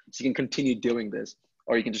dollars. So you can continue doing this,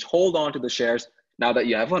 or you can just hold on to the shares. Now that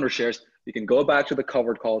you have 100 shares, you can go back to the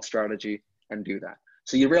covered call strategy and do that.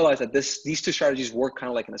 So you realize that these two strategies work kind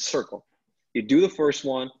of like in a circle. You do the first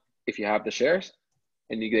one if you have the shares,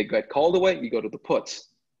 and you get called away, you go to the puts.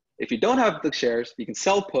 If you don't have the shares, you can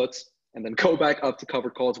sell puts and then go back up to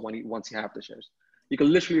covered calls once you have the shares. You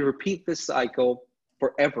can literally repeat this cycle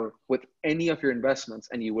forever with any of your investments,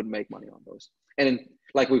 and you would make money on those. And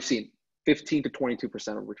like we've seen, 15 to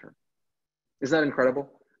 22% of return. Isn't that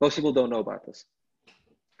incredible? Most people don't know about this.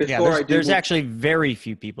 There's actually very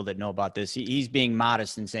few people that know about this. He's being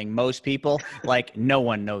modest and saying most people, like no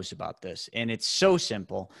one knows about this. And it's so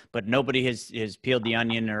simple, but nobody has peeled the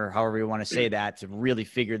onion, or however you want to say that, to really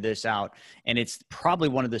figure this out. And it's probably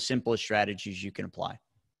one of the simplest strategies you can apply.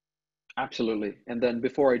 Absolutely. And then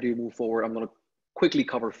before I do move forward, I'm going to quickly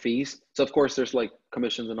cover fees. So of course there's like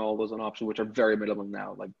commissions and all those on options, which are very minimum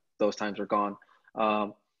now. Like those times are gone.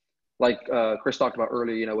 Like Chris talked about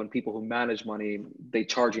earlier, when people who manage money, they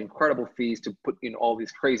charge you incredible fees to put in all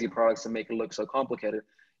these crazy products and make it look so complicated.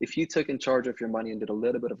 If you took in charge of your money and did a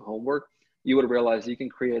little bit of homework, you would realize you can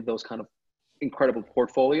create those kind of incredible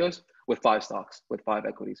portfolios with 5 stocks, with 5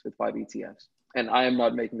 equities, with 5 ETFs. And I am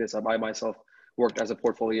not making this up. I myself worked as a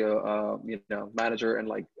portfolio manager and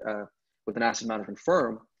with an asset management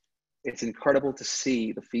firm. It's incredible to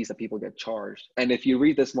see the fees that people get charged. And if you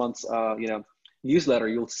read this month's newsletter,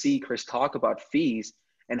 you'll see Chris talk about fees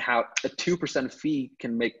and how a 2% fee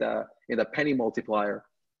can make the penny multiplier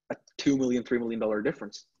a $2 million, $3 million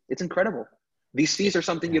difference. It's incredible. These fees are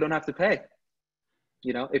something you don't have to pay.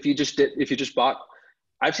 If you just bought,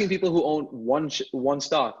 I've seen people who own one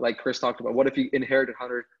stock, like Chris talked about. What if you inherited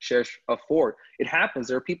 100 shares of Ford? It happens.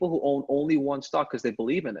 There are people who own only one stock because they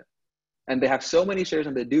believe in it. And they have so many shares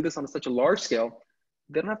and they do this on such a large scale,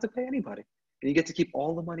 they don't have to pay anybody. And you get to keep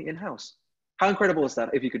all the money in-house. How incredible is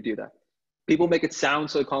that if you could do that? People make it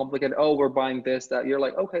sound so complicated. Oh, we're buying this, that. You're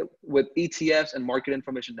like, okay, with ETFs and market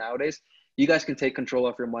information nowadays, you guys can take control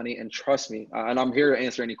of your money, and trust me, and I'm here to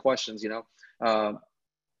answer any questions,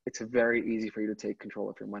 it's very easy for you to take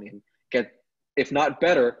control of your money and get, if not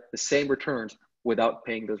better, the same returns without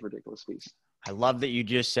paying those ridiculous fees. I love that you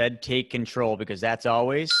just said take control, because that's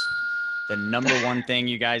always the number one thing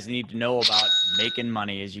you guys need to know about making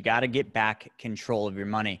money is you got to get back control of your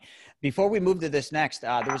money. Before we move to this next,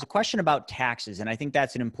 there was a question about taxes, and I think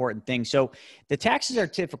that's an important thing. So the taxes are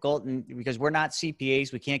difficult, and because we're not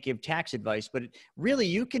CPAs, we can't give tax advice, but really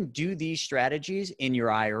you can do these strategies in your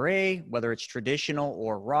IRA, whether it's traditional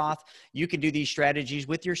or Roth. You can do these strategies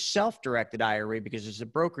with your self-directed IRA because there's a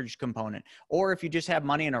brokerage component. Or if you just have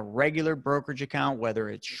money in a regular brokerage account, whether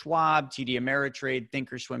it's Schwab, TD Ameritrade,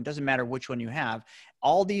 Thinkorswim, doesn't matter which one you have,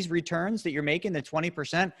 all these returns that you're making, the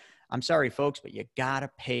 20%, I'm sorry, folks, but you got to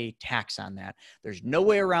pay tax on that. There's no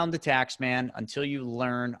way around the tax, man, until you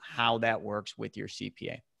learn how that works with your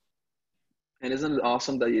CPA. And isn't it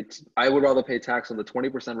awesome that I would rather pay tax on the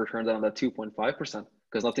 20% return than on the 2.5%,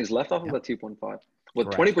 because nothing's left off of the 2.5. With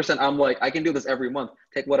Correct. 20%, I'm like, I can do this every month.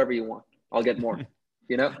 Take whatever you want. I'll get more.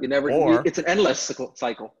 It's an endless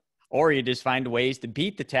cycle. Or you just find ways to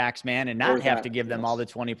beat the tax man and not Or have to that, give them all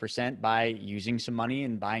yes. the 20% by using some money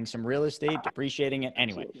and buying some real estate, depreciating it.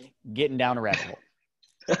 Anyway, Absolutely. getting down a rabbit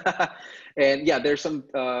hole. And yeah, there's some,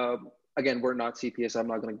 again, we're not CPS. I'm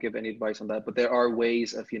not going to give any advice on that, but there are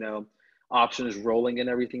ways of, options rolling and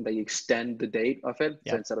everything that you extend the date of it.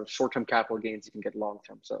 So Yep. instead of short-term capital gains, you can get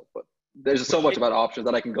long-term. So, but there's so Which much about options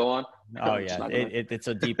that I can go on. oh I'm just yeah, not going to. it's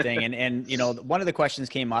a deep thing. And, one of the questions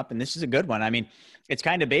came up, and this is a good one. I mean, it's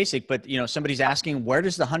kind of basic, but somebody's asking, where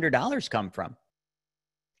does the $100 come from?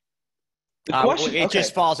 The question, It okay.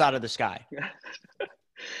 just falls out of the sky.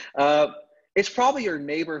 uh, it's probably your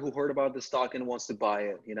neighbor who heard about the stock and wants to buy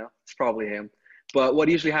it. It's probably him. But what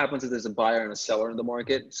usually happens is there's a buyer and a seller in the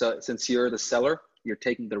market. So since you're the seller, you're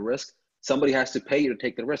taking the risk. Somebody has to pay you to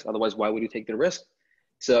take the risk. Otherwise, why would you take the risk?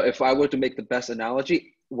 So if I were to make the best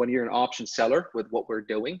analogy, when you're an option seller with what we're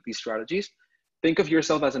doing, these strategies, think of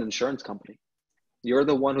yourself as an insurance company. You're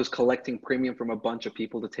the one who's collecting premium from a bunch of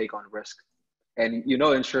people to take on risk. And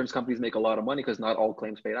insurance companies make a lot of money because not all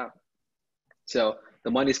claims paid out. So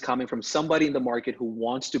the money is coming from somebody in the market who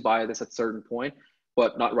wants to buy this at a certain point,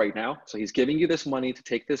 but not right now. So he's giving you this money to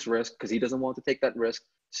take this risk because he doesn't want to take that risk.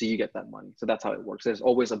 So you get that money. So that's how it works. There's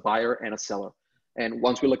always a buyer and a seller. And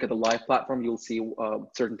once we look at the live platform, you'll see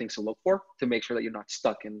certain things to look for to make sure that you're not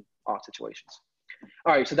stuck in odd situations.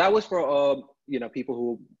 All right. So that was for, people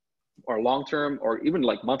who are long-term or even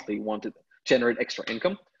like monthly want to generate extra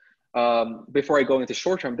income. Before I go into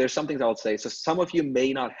short-term, there's some things I would say. So some of you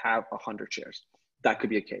may not have 100 shares. That could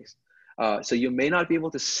be a case. So you may not be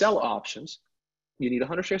able to sell options. You need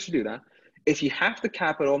 100 shares to do that. If you have the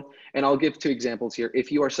capital, and I'll give 2 examples here.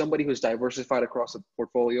 If you are somebody who's diversified across a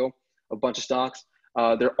portfolio, a bunch of stocks,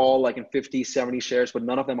 they're all like in 50, 70 shares, but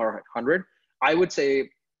none of them are 100. I would say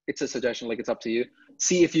it's a suggestion, like it's up to you.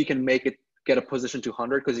 See if you can get a position to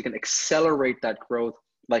 100 because you can accelerate that growth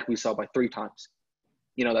like we saw by 3 times.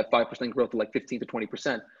 That 5% growth to like 15 to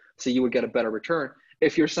 20%. So you would get a better return.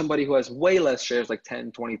 If you're somebody who has way less shares, like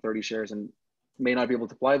 10, 20, 30 shares, and may not be able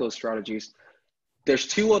to apply those strategies, there's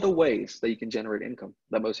 2 other ways that you can generate income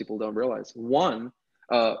that most people don't realize. One,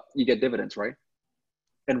 you get dividends, right?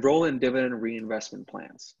 Enroll in dividend reinvestment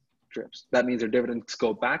plans, DRIPs. That means your dividends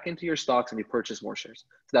go back into your stocks and you purchase more shares.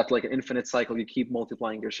 So that's like an infinite cycle. You keep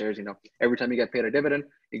multiplying your shares. Every time you get paid a dividend,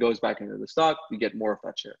 it goes back into the stock. You get more of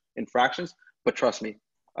that share in fractions. But trust me,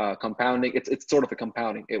 compounding, it's sort of a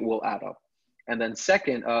compounding. It will add up. And then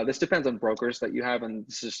second, this depends on brokers that you have, and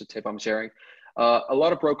this is just a tip I'm sharing. A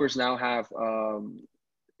lot of brokers now have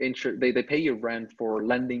they pay you rent for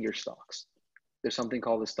lending your stocks. There's something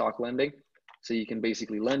called the stock lending. So you can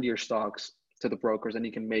basically lend your stocks to the brokers and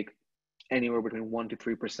you can make anywhere between 1% to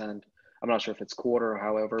 3%. I'm not sure if it's quarter or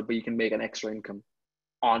however, but you can make an extra income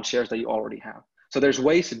on shares that you already have. So there's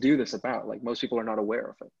ways to do this about, like most people are not aware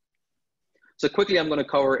of it. So quickly, I'm going to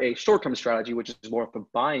cover a short-term strategy, which is more of the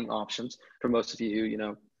buying options for most of you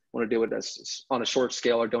who, want to do it as on a short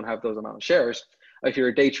scale or don't have those amount of shares. If you're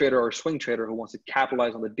a day trader or a swing trader who wants to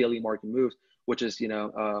capitalize on the daily market moves, which is,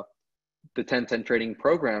 the 10-10 trading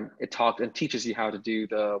program, it talks and teaches you how to do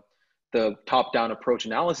the top-down approach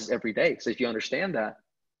analysis every day. So if you understand that,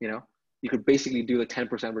 you could basically do the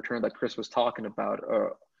 10% return that Chris was talking about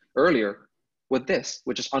earlier with this,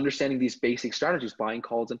 which is understanding these basic strategies, buying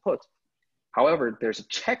calls and puts. However, there's a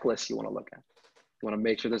checklist you want to look at. You want to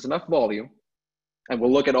make sure there's enough volume, and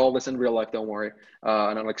we'll look at all this in real life, don't worry,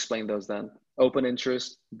 and I'll explain those then. Open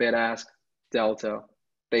interest, bid ask, delta,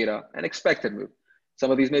 theta, and expected move. Some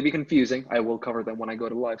of these may be confusing. I will cover them when I go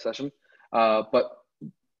to the live session. But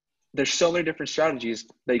there's so many different strategies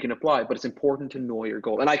that you can apply, but it's important to know your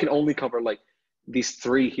goal. And I can only cover like these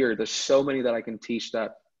 3 here. There's so many that I can teach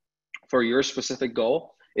that for your specific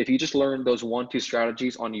goal. If you just learn those 1-2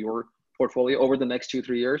 strategies on your portfolio over the next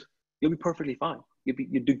 2-3 years, you'll be perfectly fine. You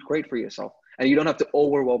do great for yourself. And you don't have to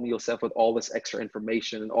overwhelm yourself with all this extra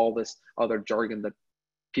information and all this other jargon that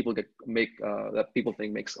people that people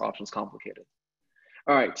think makes options complicated.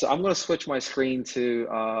 All right, so I'm going to switch my screen to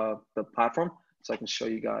the platform so I can show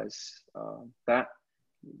you guys that.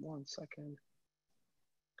 1 second.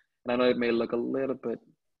 And I know it may look a little bit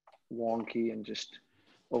wonky and just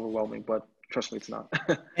overwhelming, but trust me, it's not.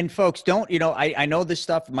 And folks, don't, I know this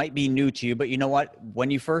stuff might be new to you, but you know what?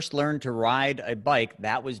 When you first learned to ride a bike,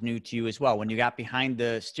 that was new to you as well. When you got behind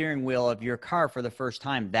the steering wheel of your car for the first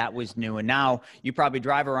time, that was new. And now you probably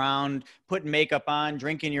drive around, putting makeup on,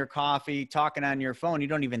 drinking your coffee, talking on your phone. You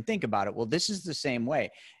don't even think about it. Well, this is the same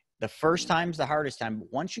way. The first time's the hardest time.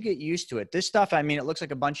 But once you get used to it, this stuff, I mean, it looks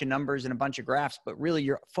like a bunch of numbers and a bunch of graphs, but really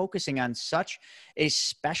you're focusing on such a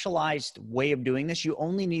specialized way of doing this. You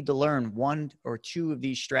only need to learn one or two of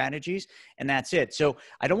these strategies, and that's it. So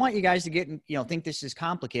I don't want you guys to get, think this is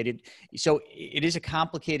complicated. So it is a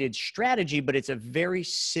complicated strategy, but it's a very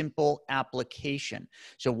simple application.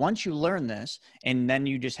 So once you learn this, and then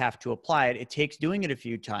you just have to apply it, it takes doing it a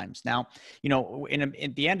few times. Now,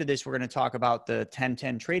 at the end of this, we're going to talk about the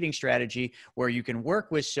 10-10 trading strategy where you can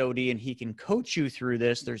work with Sodhi and he can coach you through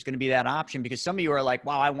this. There's going to be that option because some of you are like,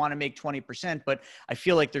 wow, I want to make 20%, but I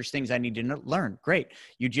feel like there's things I need to learn. Great.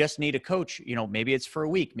 You just need a coach. Maybe it's for a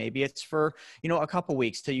week, maybe it's for, a couple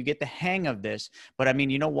weeks till you get the hang of this. But I mean,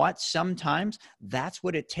 you know what? Sometimes that's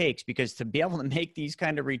what it takes, because to be able to make these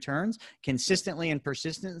kind of returns consistently and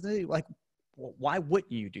persistently, like, why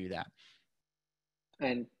wouldn't you do that?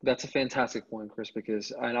 And that's a fantastic point, Chris,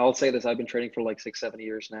 because, and I'll say this, I've been trading for like 6-7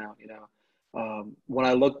 years now, when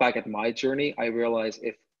I look back at my journey, I realize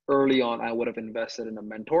if early on I would have invested in a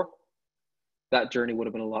mentor, that journey would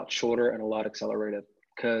have been a lot shorter and a lot accelerated,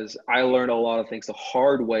 because I learned a lot of things the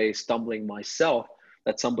hard way, stumbling myself,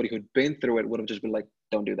 that somebody who'd been through it would have just been like,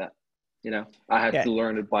 don't do that. I had to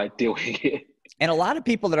learn it by doing it. And a lot of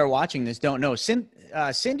people that are watching this don't know.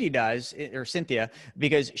 Cindy does, or Cynthia,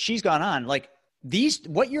 because she's gone on. Like,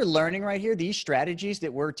 what you're learning right here, these strategies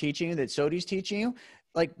that we're teaching you, that Sodhi's teaching you,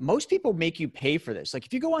 like, most people make you pay for this. Like,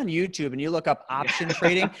 if you go on YouTube and you look up option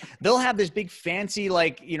trading, they'll have this big fancy,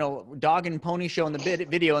 dog and pony show in the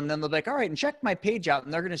video. And then they'll be like, all right, and check my page out.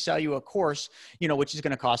 And they're going to sell you a course, which is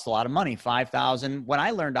going to cost a lot of money, $5,000. When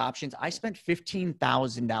I learned options, I spent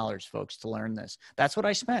 $15,000, folks, to learn this. That's what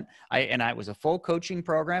I spent. It was a full coaching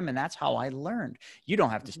program, and that's how I learned. You don't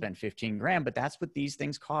have to spend 15 grand, but that's what these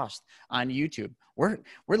things cost on YouTube. We're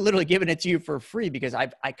literally giving it to you for free, because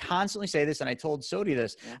I constantly say this, and I told Sodhi this.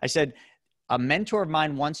 I said, a mentor of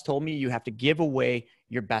mine once told me you have to give away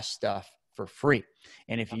your best stuff for free.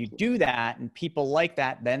 And if you do that and people like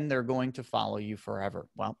that, then they're going to follow you forever.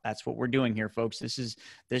 Well, that's what we're doing here, folks. This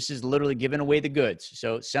is literally giving away the goods.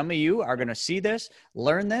 So some of you are going to see this,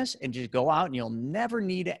 learn this, and just go out, and you'll never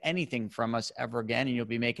need anything from us ever again. And you'll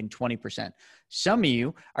be making 20%. Some of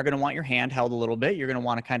you are going to want your hand held a little bit. You're going to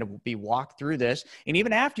want to kind of be walked through this. And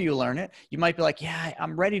even after you learn it, you might be like, yeah,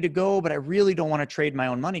 I'm ready to go, but I really don't want to trade my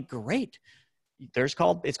own money. Great. It's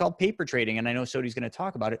called paper trading. And I know Sodhi's going to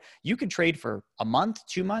talk about it. You can trade for a month,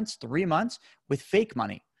 2 months, 3 months with fake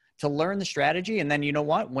money to learn the strategy. And then, you know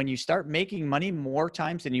what, when you start making money more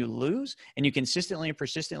times than you lose, and you consistently and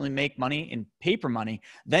persistently make money in paper money,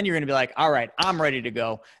 then you're going to be like, all right, I'm ready to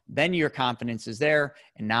go. Then your confidence is there.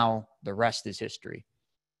 And now the rest is history.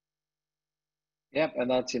 Yeah. And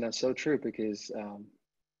that's, so true, because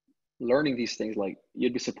learning these things, like,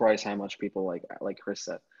 you'd be surprised how much people, like Chris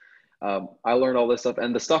said, I learned all this stuff,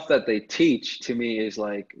 and the stuff that they teach to me is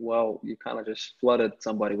like, well, you kind of just flooded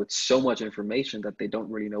somebody with so much information that they don't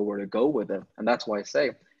really know where to go with it. And that's why I say,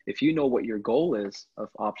 if you know what your goal is of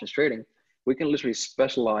options trading, we can literally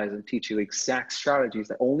specialize and teach you the exact strategies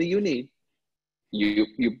that only you need. You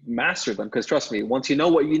master them, because trust me, once you know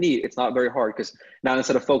what you need, it's not very hard, because now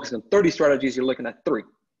instead of focusing on 30 strategies, you're looking at 3.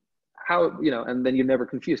 And then you're never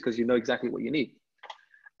confused because you know exactly what you need.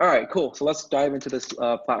 All right, cool. So let's dive into this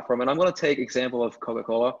platform. And I'm going to take example of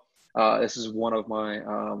Coca-Cola. This is one of my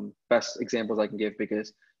best examples I can give,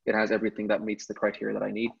 because it has everything that meets the criteria that I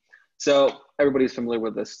need. So everybody's familiar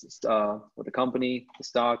with this, with the company, the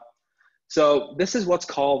stock. So this is what's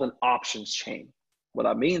called an options chain. What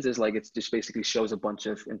that means is, like, it just basically shows a bunch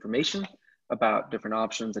of information about different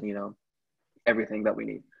options and, everything that we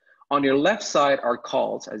need. On your left side are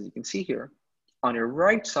calls, as you can see here. On your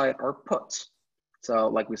right side are puts. So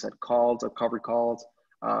like we said, calls or covered calls,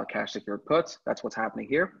 cash secured puts. That's what's happening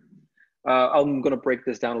here. I'm going to break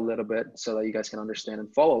this down a little bit so that you guys can understand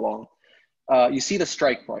and follow along. You see the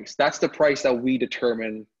strike price. That's the price that we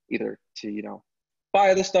determine either to,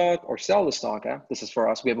 buy the stock or sell the stock at. This is for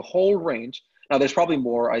us. We have a whole range. Now, there's probably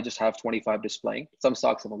more. I just have 25 displaying. Some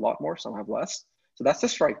stocks have a lot more, some have less. So that's the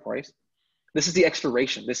strike price. This is the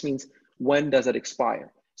expiration. This means, when does it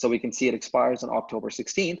expire? So we can see it expires on October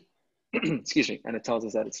 16th. Excuse me, and it tells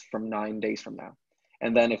us that it's from 9 days from now.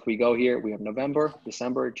 And then if we go here, we have November,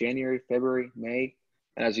 December, January, February, May,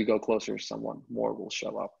 and as you go closer, someone more will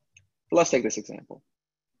show up. But let's take this example.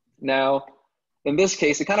 Now, in this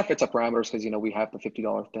case, it kind of fits our parameters because, we have the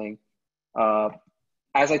 $50 thing.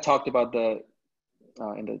 As I talked about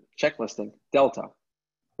in the check listing, Delta.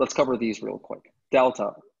 Let's cover these real quick.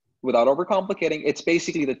 Delta, without overcomplicating, it's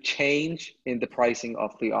basically the change in the pricing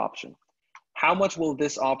of the option. How much will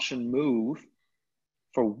this option move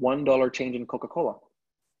for $1 change in Coca-Cola?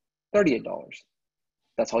 $38.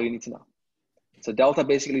 That's all you need to know. So delta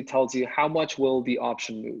basically tells you how much will the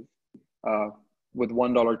option move with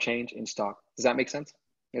 $1 change in stock. Does that make sense?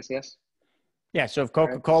 Yes, yes. Yeah. So if All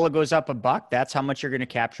right. Coca-Cola goes up $1, that's how much you're going to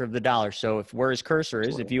capture of the dollar. So if where his cursor is,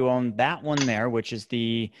 if Absolutely. you own that one there, which is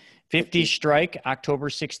the 50 50. strike October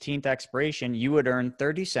 16th expiration, you would earn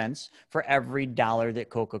 30 cents for every dollar that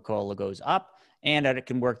Coca-Cola goes up. And it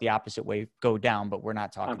can work the opposite way, go down, but we're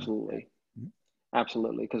not talking about that. Absolutely.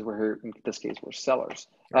 Absolutely. Because we're here, in this case, we're sellers.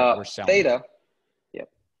 Right, we're selling. Theta, yep.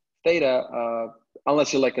 Theta,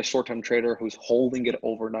 unless you're like a short-term trader who's holding it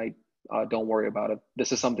overnight, don't worry about it.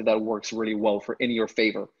 This is something that works really well for in your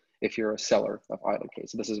favor if you're a seller of either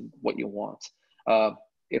case. So this is what you want.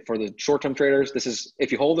 If for the short-term traders, this is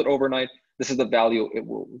if you hold it overnight, this is the value it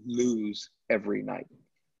will lose every night.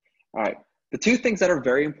 All right. The two things that are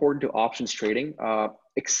very important to options trading,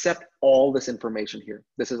 accept all this information here.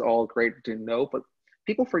 This is all great to know, but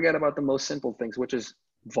people forget about the most simple things, which is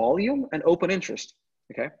volume and open interest.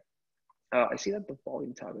 Okay. I see that the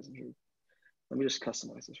volume tab isn't here. Let me just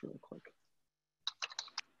customize this really quick.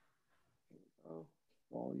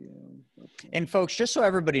 Volume. Okay. And folks, just so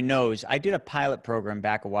everybody knows, I did a pilot program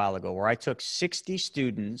back a while ago where I took 60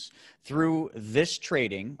 students through this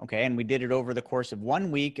trading. Okay. And we did it over the course of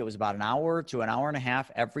 1 week. It was about an hour to an hour and a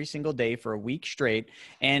half every single day for a week straight.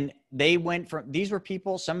 And they went from, these were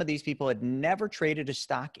people, some of these people had never traded a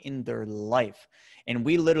stock in their life. And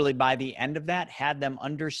we literally, by the end of that, had them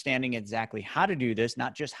understanding exactly how to do this,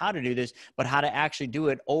 not just how to do this, but how to actually do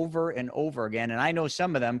it over and over again. And I know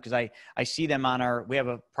some of them because I see them on we have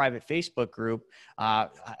a private Facebook group,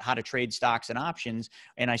 how to trade stocks and options.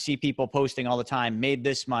 And I see people posting all the time, made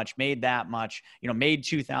this much, made that much, made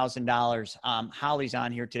 $2,000. Holly's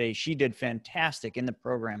on here today. She did fantastic in the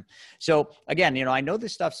program. So again, I know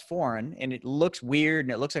this stuff's foreign and it looks weird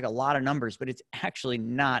and it looks like a lot of numbers, but it's actually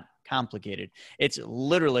not complicated. It's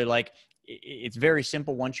literally like, it's very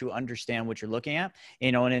simple once you understand what you're looking at,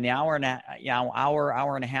 and in the hour and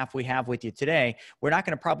a half we have with you today, we're not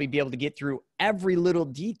going to probably be able to get through every little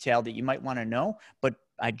detail that you might want to know, but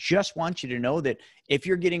I just want you to know that if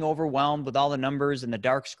you're getting overwhelmed with all the numbers and the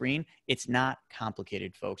dark screen, it's not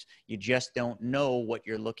complicated, folks. You just don't know what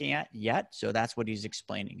you're looking at yet. So that's what he's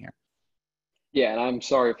explaining here. Yeah, and I'm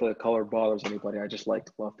sorry if the color bothers anybody. I just love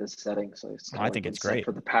this setting. So it's I think it's great.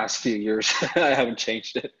 for the past few years. I haven't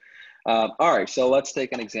changed it. All right, so let's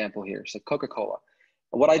take an example here. So Coca-Cola.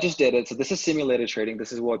 What I just did, so this is simulated trading.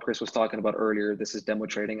 This is what Chris was talking about earlier. This is demo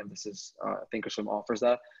trading, and this is Thinkorswim offers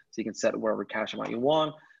that. So you can set wherever cash amount you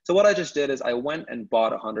want. So what I just did is I went and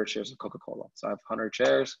bought 100 shares of Coca-Cola. So I have 100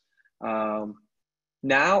 shares.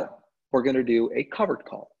 Now we're going to do a covered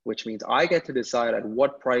call, which means I get to decide at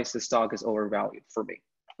what price the stock is overvalued for me.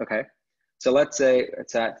 Okay. So let's say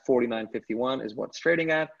it's at 49.51 is what it's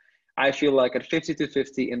trading at. I feel like at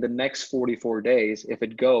 52.50 in the next 44 days, if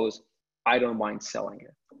it goes, I don't mind selling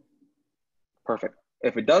it. Perfect.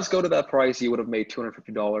 If it does go to that price, you would have made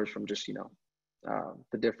 $250 from just,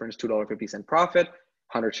 the difference, $2.50 profit,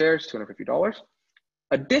 100 shares, $250.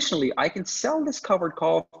 Additionally, I can sell this covered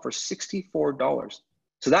call for $64.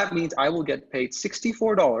 So that means I will get paid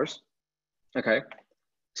 $64, okay,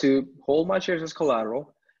 to hold my shares as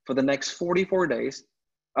collateral for the next 44 days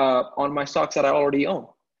on my stocks that I already own.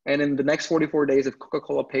 And in the next 44 days, if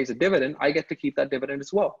Coca-Cola pays a dividend, I get to keep that dividend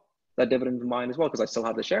as well. That dividend in mind as well, because I still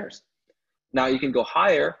have the shares. Now you can go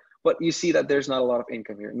higher, but you see that there's not a lot of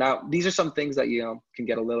income here. Now, these are some things that, can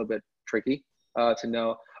get a little bit tricky to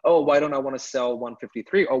know, oh, why don't I want to sell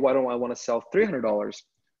 153? Or why don't I want to sell $300?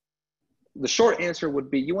 The short answer would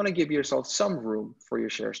be you want to give yourself some room for your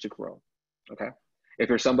shares to grow, okay? If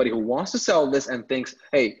you're somebody who wants to sell this and thinks,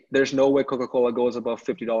 hey, there's no way Coca-Cola goes above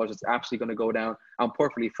 $50, it's absolutely going to go down, I'm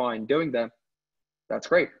perfectly fine doing that, that's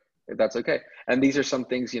great, if that's okay. And these are some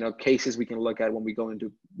things, cases we can look at when we go into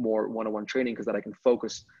more one-on-one training, because that I can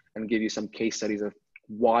focus and give you some case studies of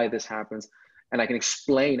why this happens. And I can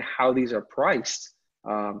explain how these are priced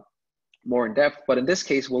more in depth. But in this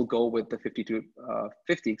case, we'll go with the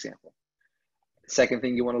 50 example. Second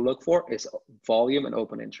thing you want to look for is volume and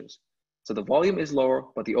open interest. So the volume is lower,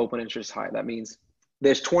 but the open interest is high. That means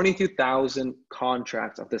there's 22,000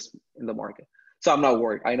 contracts of this in the market. So I'm not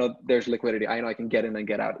worried. I know there's liquidity. I know I can get in and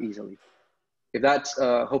get out easily. If that's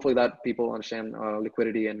hopefully that people understand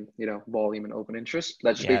liquidity and volume and open interest.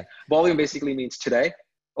 Volume basically means today.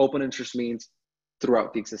 Open interest means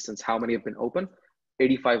throughout the existence. How many have been open?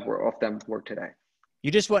 85 of them were today. You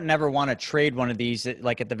just would never want to trade one of these,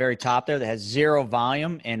 like at the very top there, that has 0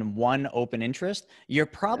 volume and 1 open interest. You're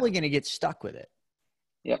probably going to get stuck with it.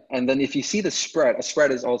 Yeah. And then if you see the spread, a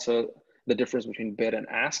spread is also the difference between bid and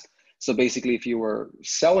ask. So basically, if you were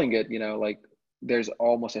selling it, like there's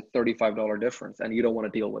almost a $35 difference, and you don't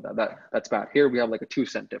want to deal with that. That's bad. Here we have like a 2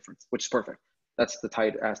 cent difference, which is perfect. That's the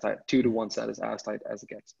tight as tight. 2 to 1 cent is as tight as it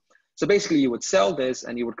gets. So basically, you would sell this,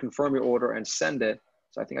 and you would confirm your order and send it.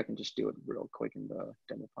 So I think I can just do it real quick in the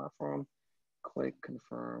demo platform. Click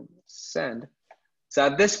confirm send. So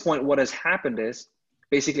at this point, what has happened is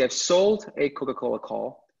basically I've sold a Coca-Cola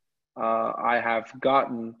call. I have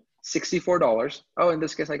gotten $64. Oh, in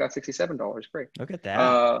this case, I got $67. Great. Look at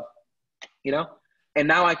that. And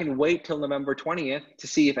now I can wait till November 20th to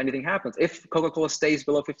see if anything happens. If Coca-Cola stays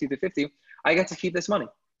below 50 to 50, I get to keep this money.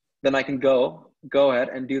 Then I can go ahead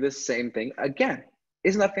and do the same thing again.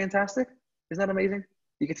 Isn't that fantastic? Isn't that amazing?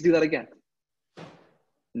 You get to do that again.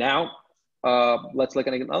 Now, let's look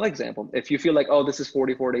at another example. If you feel like, oh, this is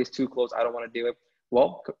 44 days too close, I don't want to do it.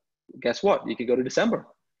 Well, guess what? You can go to December.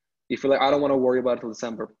 You feel like I don't want to worry about it until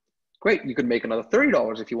December. Great. You could make another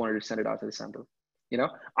 $30 if you wanted to send it out to December.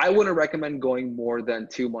 I wouldn't recommend going more than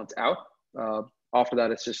 2 months out. After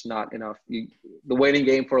that, it's just not enough. The waiting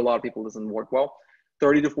game for a lot of people doesn't work well.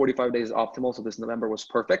 30 to 45 days is optimal. So this November was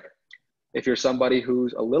perfect. If you're somebody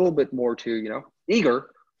who's a little bit more too,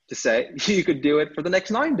 eager to say, you could do it for the next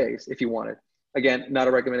 9 days if you wanted. Again, not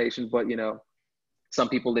a recommendation, but some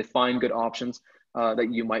people, they find good options that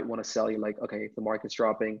you might want to sell. You're like, okay, if the market's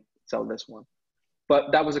dropping, sell this one.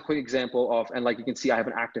 But that was a quick example of, and like you can see, I have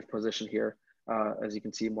an active position here, as you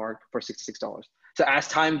can see, marked for $66. So as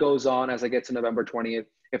time goes on, as I get to November 20th,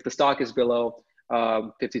 if the stock is below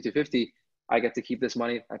 50 to 50, I get to keep this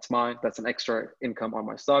money. That's mine. That's an extra income on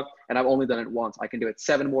my stock. And I've only done it once. I can do it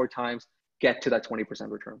 7 more times, get to that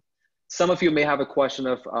 20% return. Some of you may have a question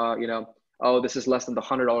of, oh, this is less than the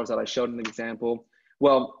 $100 that I showed in the example.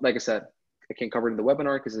 Well, like I said, I can't cover it in the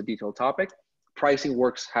webinar because it's a detailed topic. Pricing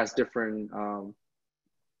has different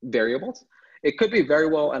variables. It could be very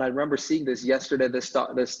well, and I remember seeing this yesterday, this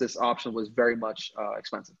option was very much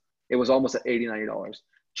expensive. It was almost at $80, $90,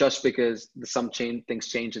 just because things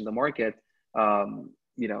change in the market,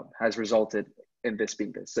 has resulted in this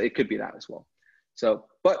being this. So it could be that as well. So,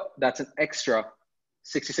 but that's an extra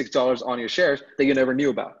 $66 on your shares that you never knew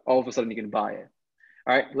about. All of a sudden you can buy it.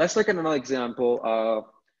 All right, let's look at another example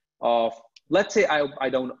of let's say I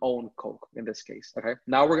don't own Coke in this case, okay?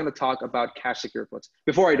 Now we're gonna talk about cash secured puts.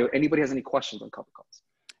 Before I do, anybody has any questions on Coke calls?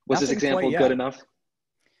 Was this example good enough?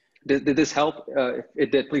 Did this help? If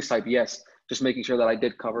it did, please type yes. Just making sure that I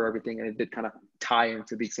did cover everything and it did kind of tie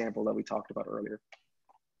into the example that we talked about earlier.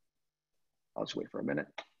 I'll just wait for a minute.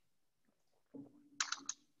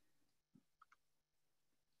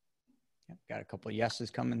 Got a couple of yeses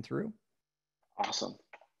coming through. Awesome.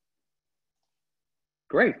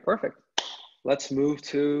 Great, perfect. Let's move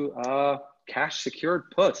to cash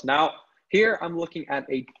secured puts. Now, here I'm looking at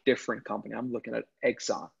a different company. I'm looking at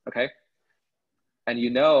Exxon, okay? And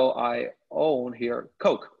I own here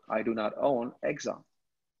Coke. I do not own Exxon.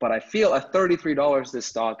 But I feel at $33, this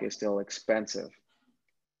stock is still expensive.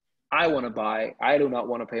 I want to buy. I do not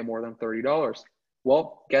want to pay more than $30.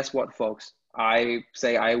 Well, guess what, folks? I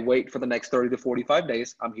say I wait for the next 30 to 45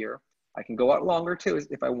 days. I'm here. I can go out longer too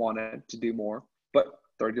if I wanted to do more, but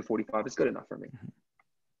 30 to 45 is good enough for me.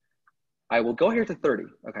 I will go here to 30,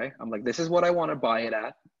 okay? I'm like, this is what I want to buy it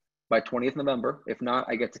at by 20th November. If not,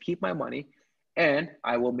 I get to keep my money and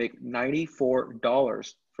I will make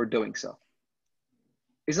 $94 for doing so.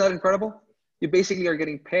 Isn't that incredible? You basically are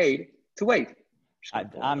getting paid to wait.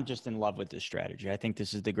 I'm just in love with this strategy. I think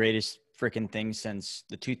this is the greatest freaking thing since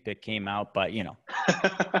the toothpick came out, but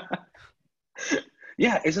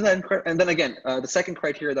Yeah, isn't that incredible? And then again, the second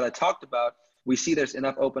criteria that I talked about, we see there's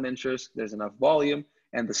enough open interest, there's enough volume,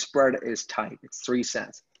 and the spread is tight. It's 3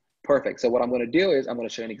 cents. Perfect. So what I'm going to do is I'm going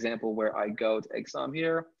to show you an example where I go to Exxon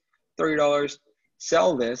here, $30,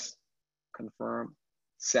 sell this, confirm,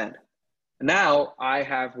 send. Now I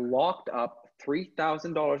have locked up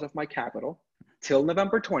 $3,000 of my capital till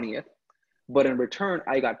November 20th, but in return,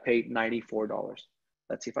 I got paid $94.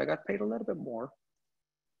 Let's see if I got paid a little bit more.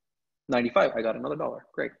 95, I got another dollar,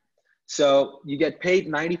 great. So you get paid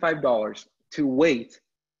 $95 to wait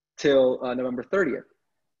till November 30th.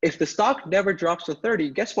 If the stock never drops to 30,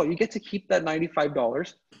 guess what? You get to keep that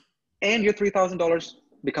 $95 and your $3,000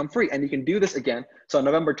 become free. And you can do this again. So on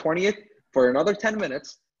November 20th, for another 10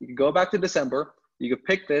 minutes, you can go back to December, you can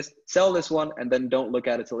pick this, sell this one, and then don't look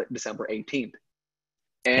at it till December 18th.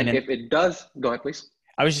 And if it does, go ahead, please.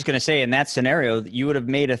 I was just going to say, in that scenario, you would have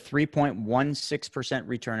made a 3.16%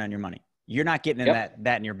 return on your money. You're not getting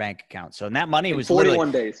that in your bank account. So, and that money was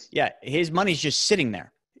 41 days. Yeah. His money's just sitting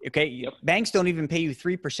there. Okay. Yep. Banks don't even pay you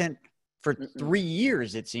 3% for Mm-mm. 3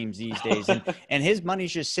 years, it seems these days. And his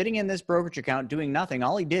money's just sitting in this brokerage account doing nothing.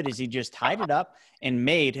 All he did is he just tied it up and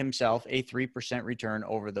made himself a 3% return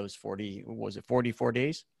over those 44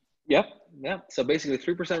 days? Yep. Yeah. So basically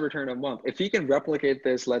 3% return a month. If you can replicate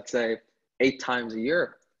this, let's say 8 times a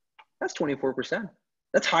year, that's 24%.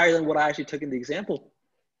 That's higher than what I actually took in the example.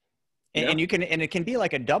 You know? And you can, and it can be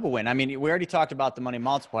like a double win. I mean, we already talked about the money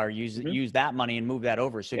multiplier. Mm-hmm. Use that money and move that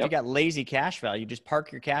over. So if you Yep. got lazy cash value, just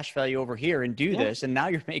park your cash value over here and do Yeah. this, and now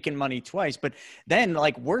you're making money twice. But then,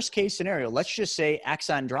 like, worst case scenario, let's just say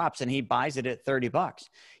Exxon drops and he buys it at $30.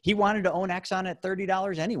 He wanted to own Exxon at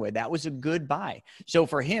 $30 anyway. That was a good buy. So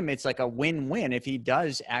for him, it's like a win-win if he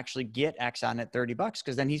does actually get Exxon at $30,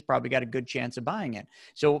 because then he's probably got a good chance of buying it.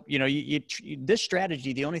 So, you know, this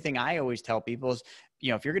strategy, the only thing I always tell people is, you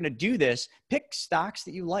know, if you're going to do this, pick stocks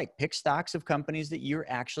that you like, pick stocks of companies that you're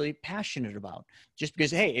actually passionate about. Just because,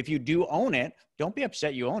 hey, if you do own it, don't be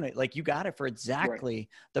upset you own it. Like, you got it for exactly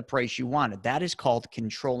the price you wanted. That is called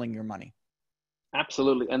controlling your money.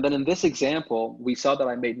 Absolutely. And then in this example, we saw that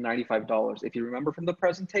I made $95. If you remember from the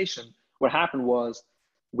presentation, what happened was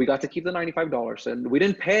we got to keep the $95 and we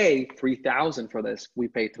didn't pay $3,000 for this. We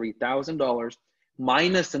paid $3,000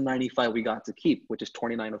 minus the 95 we got to keep, which is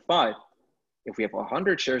 29.05. If we have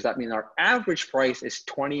 100 shares, that means our average price is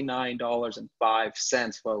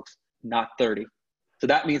 $29.05, folks, not 30. So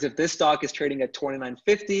that means if this stock is trading at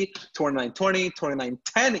 29.50, 29.20,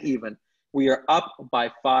 29.10 even, we are up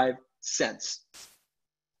by 5 cents.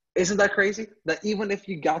 Isn't that crazy? That even if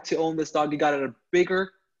you got to own this stock, you got it at a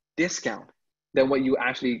bigger discount than what you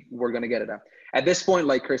actually were going to get it at. At this point,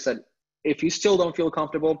 like Chris said, if you still don't feel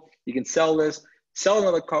comfortable, you can sell this, sell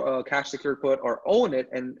another cash secured put, or own it.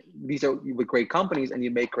 And these are with great companies and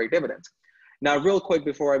you make great dividends. Now, real quick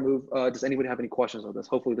before I move, does anybody have any questions on this?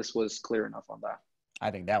 Hopefully this was clear enough on that. I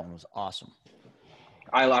think that one was awesome.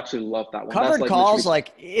 I actually love that one. Covered That's calls,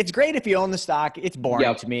 like, it's great if you own the stock. It's boring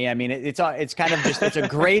Yep. to me. I mean, it's kind of just, it's a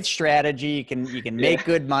great strategy. You can make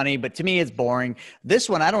good money, but to me, it's boring. This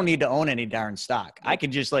one, I don't need to own any darn stock. I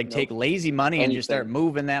could just take lazy money and just start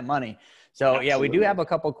moving that money. So yeah, we do have a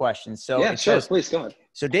couple quesps. So yeah, sure. Please go ahead.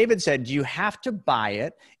 So David said, do you have to buy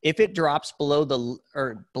it if it drops below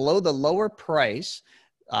the lower price?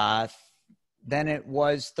 Then it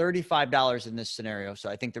was $35 in this scenario.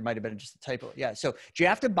 So I think there might've been just a typo. Yeah. So do you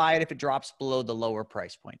have to buy it if it drops below the lower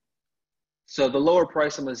price point? So the lower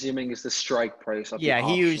price, I'm assuming, is the strike price. Of yeah.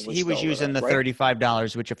 the He was using the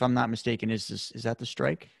 $35, which, if I'm not mistaken, is that the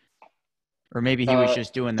strike? Or maybe he was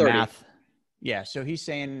just doing the 30. math. Yeah. So he's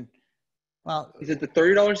saying, well, is it the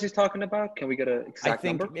 $30 he's talking about? Can we get an exact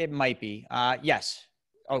number? I think it might be. Yes.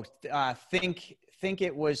 Oh, think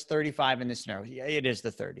it was 35 in this scenario. Yeah, it is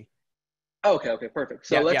the 30. Okay, perfect.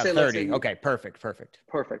 So let's say 30. Okay, perfect.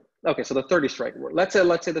 Okay, so the 30 strike. Let's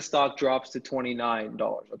say the stock drops to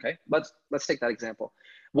 $29. Okay, let's take that example.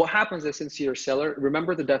 What happens is, since you're a seller,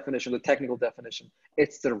 remember the definition, the technical definition.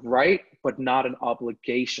 It's the right, but not an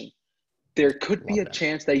obligation. There could be a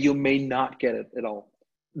chance that you may not get it at all.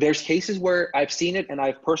 There's cases where I've seen it and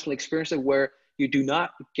I've personally experienced it where you do not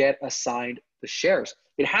get assigned the shares.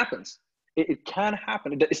 It happens. It can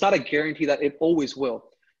happen. It's not a guarantee that it always will,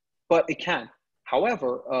 but it can.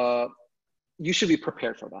 However, you should be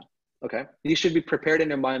prepared for that, okay? You should be prepared in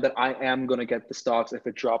your mind that I am gonna get the stocks if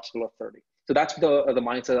it drops below 30. So that's the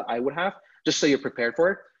mindset that I would have, just so you're prepared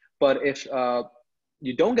for it. But if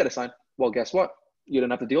you don't get assigned, well, guess what? You don't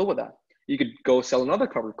have to deal with that. You could go sell another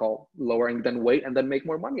covered call lower and then wait and then make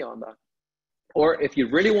more money on that. Or if you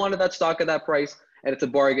really wanted that stock at that price and it's a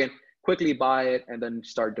bargain, quickly buy it and then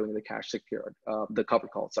start doing the cash secured, the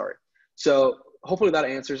covered call, sorry. So hopefully that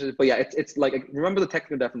answers it. But yeah, it's like, remember the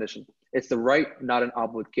technical definition. It's the right, not an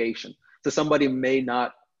obligation. So somebody may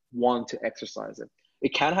not want to exercise it.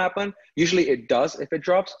 It can happen. Usually it does if it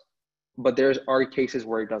drops, but there are cases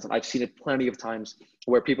where it doesn't. I've seen it plenty of times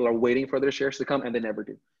where people are waiting for their shares to come and they never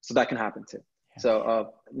do. So that can happen too. So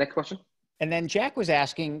next question. And then Jack was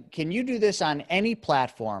asking, can you do this on any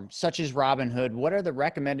platform such as Robinhood? What are the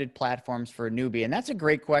recommended platforms for a newbie? And that's a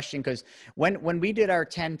great question, because when we did our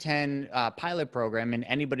 1010 pilot program, and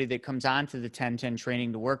anybody that comes on to the 1010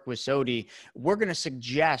 training to work with Sodhi, we're going to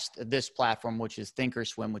suggest this platform, which is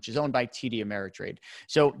Thinkorswim, which is owned by TD Ameritrade.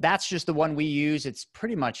 So that's just the one we use. It's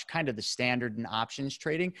pretty much kind of the standard in options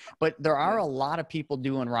trading, but there are a lot of people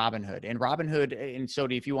doing Robinhood. And Robinhood, and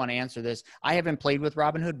Sodhi, if you want to answer this, I haven't played with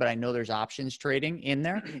Robinhood, but I know there's options trading in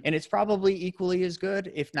there, and it's probably equally as good.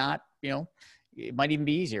 If not, it might even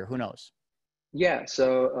be easier. Who knows? Yeah.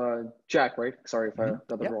 So Jack, right? Sorry if I got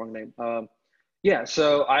the wrong name. Yeah.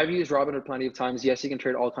 So I've used Robinhood plenty of times. Yes, you can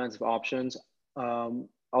trade all kinds of options.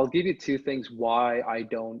 I'll give you two things why I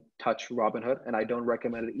don't touch Robinhood, and I don't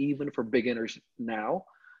recommend it even for beginners now.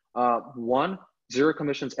 One, zero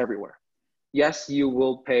commissions everywhere. Yes, you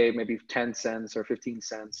will pay maybe 10 cents or 15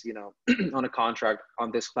 cents, on a contract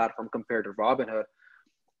on this platform compared to Robinhood.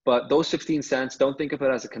 But those 15 cents, don't think of it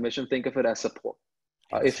as a commission, think of it as support.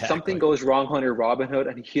 If something Exactly. goes wrong on your Robinhood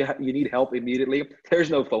and you need help immediately, there's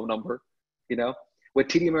no phone number. You know, with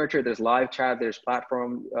TD Ameritrade, there's live chat, there's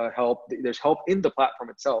platform help, there's help in the platform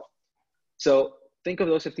itself. So think of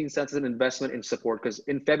those 15 cents as an investment in support. Because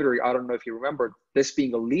in February, I don't know if you remember, this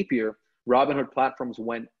being a leap year, Robinhood platforms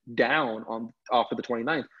went down on off of the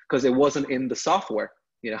 29th because it wasn't in the software.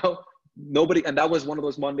 You know, nobody, and that was one of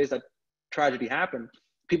those Mondays that tragedy happened.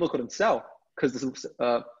 People couldn't sell because this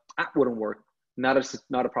app wouldn't work. Not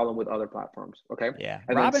a problem with other platforms. Okay. Yeah.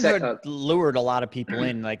 And then Robinhood lured a lot of people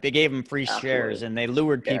in. Like they gave them free shares absolutely. and they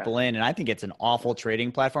lured Yeah. people in. And I think it's an awful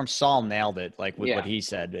trading platform. Saul nailed it, like with what Yeah. he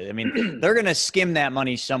said. I mean, they're going to skim that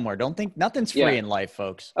money somewhere. Don't think nothing's free Yeah. in life,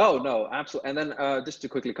 folks. Oh, no, absolutely. And then just to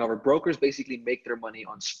quickly cover, brokers basically make their money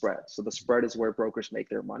on spread. So the spread is where brokers make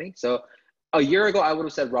their money. So a year ago, I would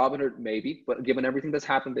have said Robinhood maybe, but given everything that's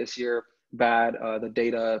happened this year, bad, the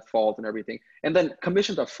data fault and everything. And then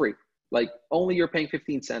commissions are free. Like only you're paying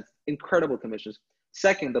 15 cents, incredible commissions.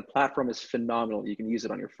 Second, the platform is phenomenal. You can use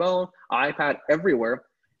it on your phone, iPad, everywhere.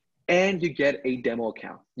 And you get a demo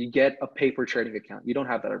account. You get a paper trading account. You don't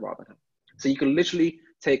have that at Robinhood. So you can literally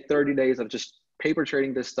take 30 days of just paper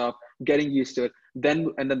trading this stuff, getting used to it.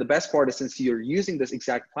 And then the best part is since you're using this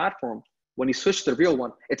exact platform, when you switch to the real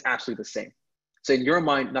one, it's absolutely the same. So in your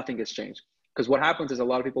mind, nothing has changed. Because what happens is a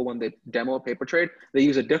lot of people, when they demo a paper trade, they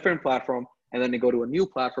use a different platform and then they go to a new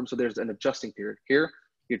platform. So there's an adjusting period. Here,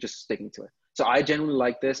 you're just sticking to it. So I genuinely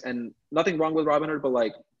like this, and nothing wrong with Robinhood, but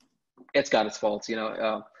like it's got its faults.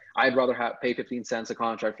 I'd rather pay 15 cents a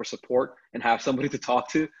contract for support and have somebody to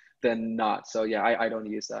talk to than not. So yeah, I don't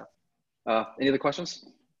use that. Any other questions?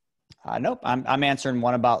 Nope. I'm answering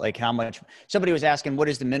one about like how much somebody was asking, what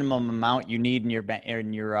is the minimum amount you need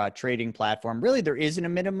in your trading platform? Really, there isn't a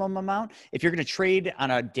minimum amount. If you're going to trade on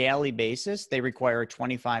a daily basis, they require a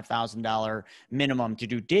 $25,000 minimum to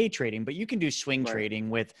do day trading, but you can do swing Right. trading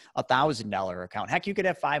with $1,000 account. Heck, you could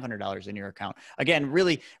have $500 in your account. Again,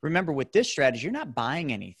 really remember with this strategy, you're not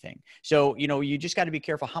buying anything. So, you just got to be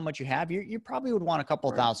careful how much you have. You probably would want a couple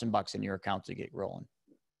Right. $1,000 in your account to get rolling.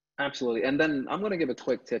 Absolutely. And then I'm going to give a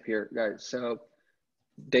quick tip here, guys. So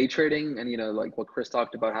day trading and, like what Chris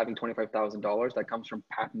talked about, having $25,000, that comes from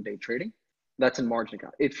patent day trading. That's in margin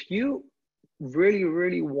account. If you really,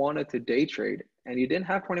 really wanted to day trade and you didn't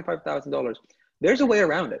have $25,000, there's a way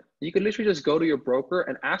around it. You can literally just go to your broker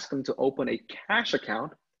and ask them to open a cash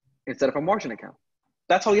account instead of a margin account.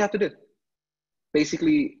 That's all you have to do.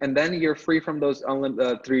 Basically, and then you're free from those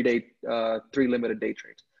three limited day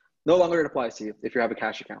trades. No longer it applies to you if you have a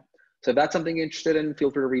cash account. So if that's something you're interested in, feel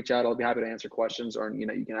free to reach out. I'll be happy to answer questions, or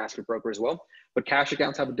you can ask your broker as well. But cash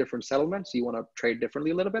accounts have a different settlement, so you want to trade differently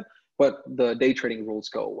a little bit. But the day trading rules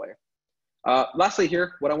go away. Lastly,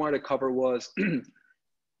 here, what I wanted to cover was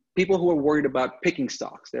people who are worried about picking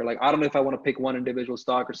stocks. They're like, I don't know if I want to pick one individual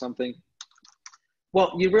stock or something.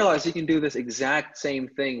 Well, you realize you can do this exact same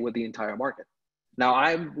thing with the entire market. Now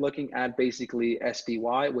I'm looking at basically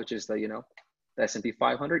SPY, which is the S&P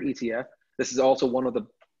 500 ETF. This is also one of the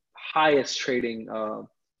highest trading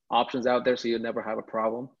options out there, so you'll never have a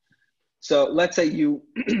problem. So let's say you,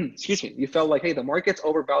 excuse me, you felt like, hey, the market's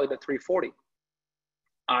overvalued at 340.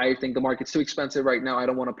 I think the market's too expensive right now. I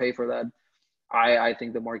don't want to pay for that. I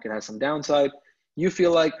think the market has some downside. You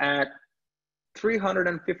feel like at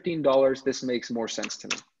 $315, this makes more sense to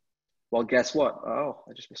me. Well, guess what? Oh,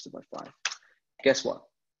 I just missed it by 5. Guess what?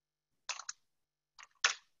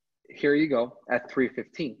 Here you go at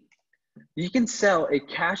 315. You can sell a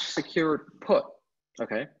cash secured put,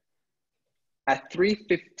 okay, at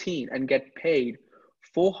 315 and get paid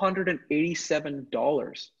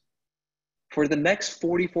 $487 for the next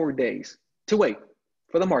 44 days to wait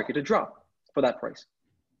for the market to drop for that price.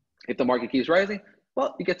 If the market keeps rising,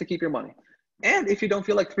 well, you get to keep your money. And if you don't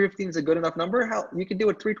feel like 315 is a good enough number, hell, you can do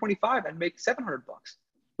it 325 and make $700.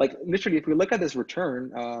 Like literally, if we look at this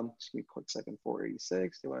return, just give me a quick second,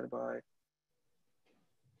 486 divided by,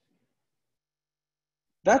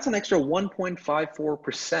 that's an extra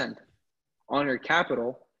 1.54% on your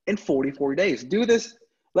capital in 44 days. Do this,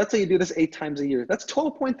 let's say you do this 8 times a year. That's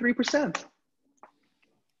 12.3%.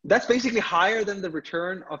 That's basically higher than the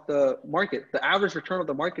return of the market. The average return of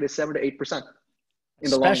the market is 7 to 8% in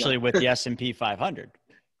the long run. Especially with the S&P 500.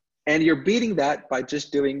 And you're beating that by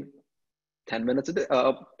just doing 10 minutes a day,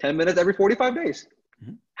 10 minutes every 45 days.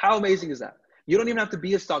 Mm-hmm. How amazing is that? You don't even have to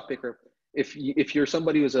be a stock picker. if you're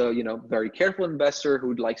somebody who's a, very careful investor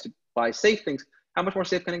who likes to buy safe things, how much more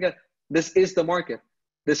safe can I get? This is the market.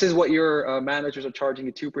 This is what your managers are charging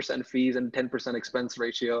you 2% fees and 10% expense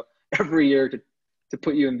ratio every year to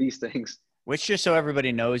put you in these things. Which, just so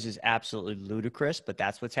everybody knows, is absolutely ludicrous, but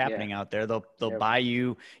that's what's Yeah. happening out there. They'll Yep. buy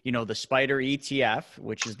you, the Spider ETF,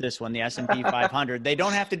 which is this one, the S&P 500. They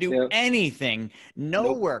don't have to do Yep. anything, no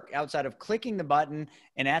Nope. work outside of clicking the button.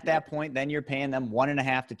 And at that Yep. point, then you're paying them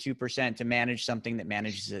 1.5 to 2% to manage something that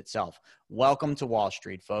manages itself. Welcome to Wall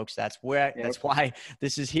Street, folks. That's why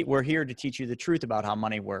we're here to teach you the truth about how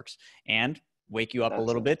money works and wake you up a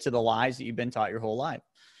little bit to the lies that you've been taught your whole life.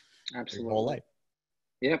 Absolutely. Your whole life.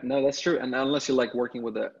 Yep, no, that's true. And unless you like working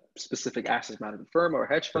with a specific asset management firm or a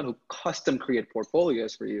hedge fund who custom create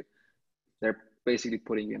portfolios for you, they're basically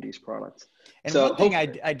putting you in these products. And so one thing I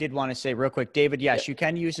did want to say real quick, David, yes, yeah. you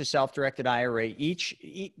can use a self-directed IRA. Each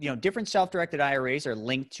different self-directed IRAs are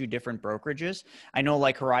linked to different brokerages. I know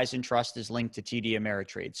like Horizon Trust is linked to TD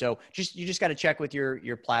Ameritrade. So you just got to check with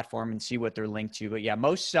your platform and see what they're linked to. But yeah,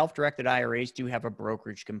 most self-directed IRAs do have a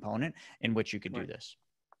brokerage component in which you could do this.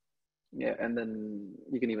 Yeah, and then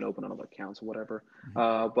you can even open another accounts or whatever.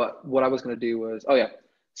 But what I was going to do was,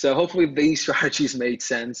 so hopefully these strategies made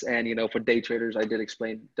sense. And, for day traders, I did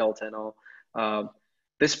explain Delta and all.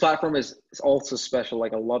 This platform is also special.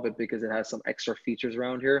 Like, I love it because it has some extra features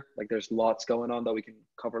around here. Like, there's lots going on that we can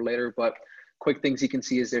cover later. But quick things you can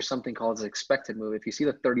see is there's something called the expected move. If you see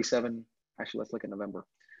the 37, actually, let's look at November.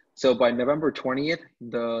 So by November 20th,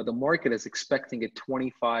 the market is expecting a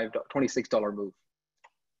 $26 move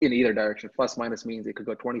in either direction. Plus minus means it could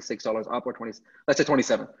go $26 up or let's say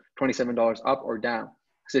 $27 up or down.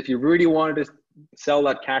 So if you really wanted to sell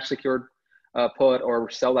that cash secured put or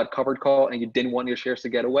sell that covered call and you didn't want your shares to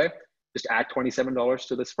get away, just add $27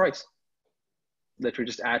 to this price. Literally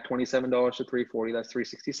just add $27 to 340, that's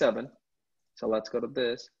 367. So let's go to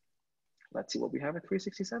this. Let's see what we have at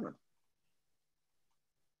 367.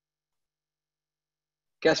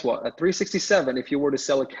 Guess what? At 367, if you were to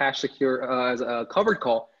sell a cash secure as a covered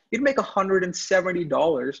call, you'd make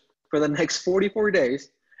 $170 for the next 44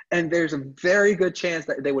 days. And there's a very good chance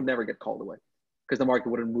that they would never get called away because the market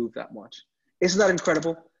wouldn't move that much. Isn't that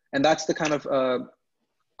incredible? And that's the kind of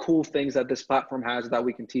cool things that this platform has that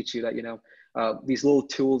we can teach you, that, these little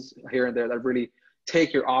tools here and there that really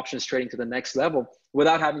take your options trading to the next level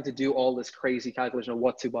without having to do all this crazy calculation of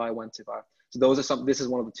what to buy, when to buy. So this is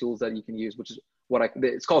one of the tools that you can use, which is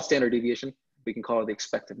it's called standard deviation. We can call it the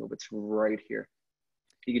expected move. It's right here.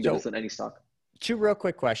 You can do this on any stock. Two real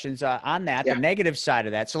quick questions on that, the negative side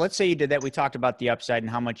of that. So let's say you did that. We talked about the upside and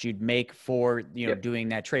how much you'd make for, doing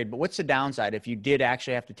that trade. But what's the downside? If you did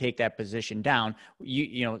actually have to take that position down,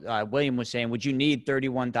 William was saying, would you need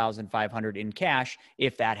 31,500 in cash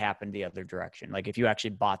if that happened the other direction? Like if you actually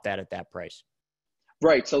bought that at that price?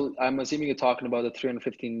 Right. So I'm assuming you're talking about the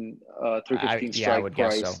 315 strike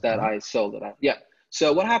price that I sold it at. Yeah.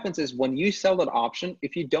 So what happens is when you sell that option,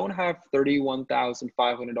 if you don't have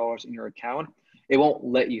 $31,500 in your account, it won't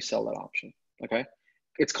let you sell that option. Okay.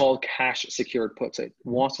 It's called cash secured puts. It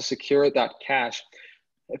wants to secure that cash.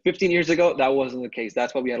 15 years ago, that wasn't the case.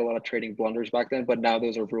 That's why we had a lot of trading blunders back then. But now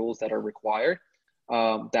those are rules that are required,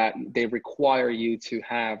 that they require you to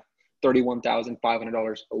have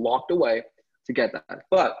 $31,500 locked away to get that.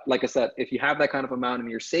 But like I said, if you have that kind of amount in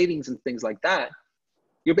your savings and things like that,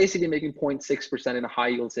 you're basically making 0.6% in a high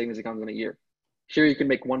yield savings account in a year. Here you can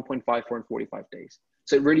make 1.54 in 45 days.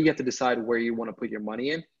 So really you have to decide where you want to put your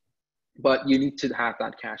money in, but you need to have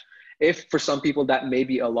that cash. If for some people that may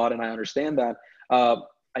be a lot, and I understand that, I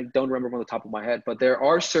don't remember from the top of my head, but there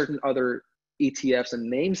are certain other ETFs and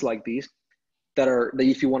names like these that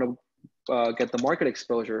if you want to get the market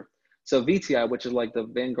exposure. So VTI, which is like the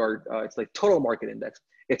Vanguard, it's like total market index.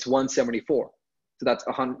 It's 174. So that's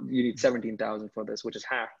 100. You need 17,000 for this, which is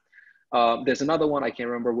half. There's another one I can't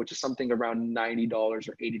remember, which is something around $90 or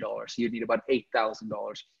 $80. So you'd need about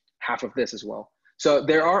 $8,000, half of this as well. So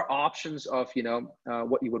there are options of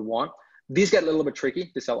what you would want. These get a little bit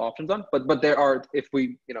tricky to sell options on, but there are, if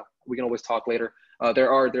we we can always talk later.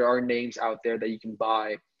 There are names out there that you can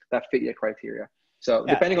buy that fit your criteria. So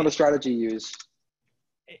depending on the strategy you use.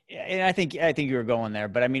 And I think you were going there,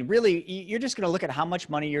 but I mean, really, you're just going to look at how much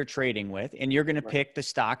money you're trading with, and you're going to pick the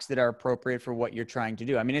stocks that are appropriate for what you're trying to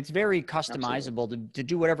do. I mean, it's very customizable to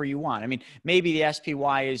do whatever you want. I mean, maybe the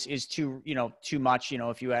SPY is too much,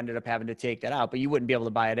 if you ended up having to take that out, but you wouldn't be able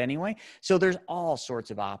to buy it anyway. So there's all sorts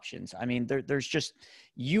of options. I mean, there's just,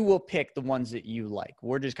 you will pick the ones that you like.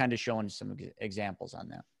 We're just kind of showing some examples on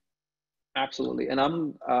that. Absolutely. And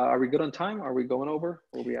are we good on time? Are we going over?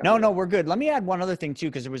 Or are we at No, here? no, we're good. Let me add one other thing too,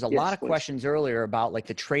 because there was a lot Yes, of please. questions earlier about like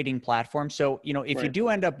the trading platform. So, if you Right. do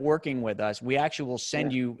end up working with us, we actually will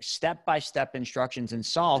send Yeah. you step-by-step instructions. And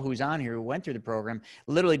Saul, who's on here, who went through the program,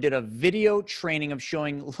 literally did a video training of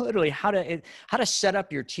showing literally how to set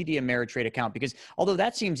up your TD Ameritrade account. Because although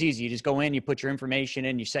that seems easy, you just go in, you put your information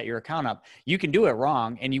in, you set your account up, you can do it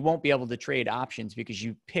wrong and you won't be able to trade options because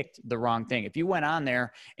you picked the wrong thing. If you went on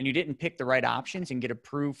there and you didn't pick the right options and get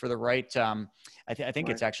approved for the right, I think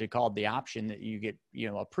it's Right. actually called the option that you get,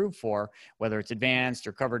 approved for, whether it's advanced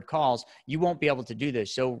or covered calls, you won't be able to do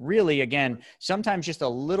this. So really, again, sometimes just a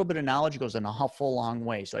little bit of knowledge goes an awful long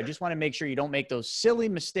way. So I just want to make sure you don't make those silly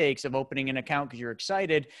mistakes of opening an account because you're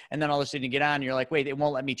excited. And then all of a sudden you get on and you're like, wait, it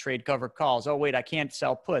won't let me trade covered calls. Oh, wait, I can't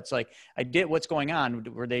sell puts. Like I did, what's going on?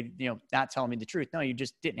 Were they, not telling me the truth? No, you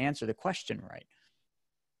just didn't answer the question right.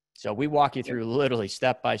 So we walk you Yep. through literally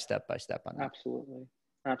step by step on that. Absolutely.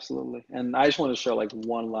 Absolutely. And I just want to show like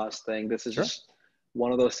one last thing. This is Sure. just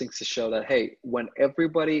one of those things to show that, hey, when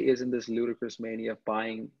everybody is in this ludicrous mania of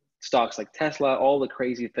buying stocks like Tesla, all the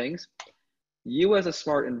crazy things, you as a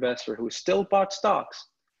smart investor who still bought stocks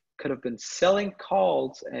could have been selling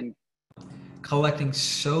calls and collecting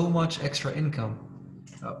so much extra income.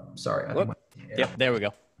 Oh, sorry. I think Yep, there we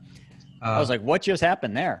go. I was like, what just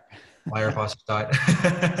happened there? my AirPods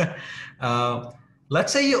died.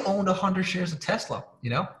 Let's say you owned 100 shares of Tesla,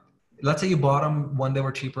 let's say you bought them when they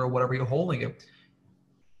were cheaper or whatever you're holding it.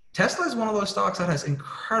 Tesla is one of those stocks that has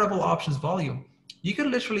incredible options volume. You could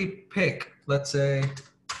literally pick, let's say,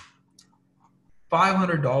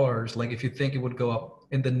 $500, like if you think it would go up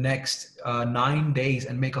in the next 9 days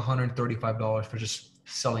and make $135 for just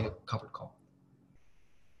selling a covered call.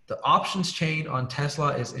 The options chain on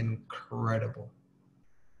Tesla is incredible.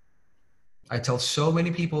 I tell so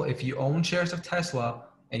many people, if you own shares of Tesla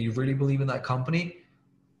and you really believe in that company,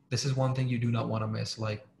 this is one thing you do not want to miss.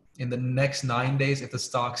 Like in the next 9 days, if the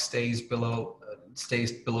stock stays below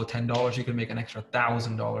 $10, you can make an extra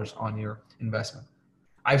 $1,000 on your investment.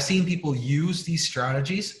 I've seen people use these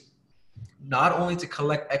strategies not only to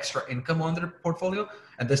collect extra income on their portfolio,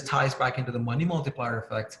 and this ties back into the money multiplier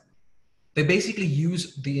effect. They basically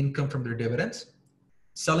use the income from their dividends,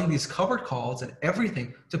 selling these covered calls and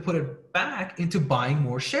everything to put it back into buying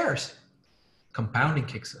more shares. Compounding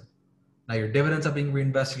kicks in. Now your dividends are being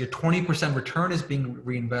reinvested, your 20% return is being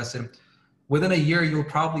reinvested. Within a year, you'll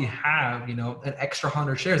probably have, an extra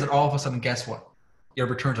 100 shares, and all of a sudden, guess what? Your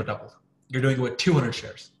returns are doubled. You're doing it with 200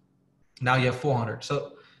 shares. Now you have 400.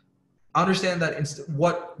 So understand that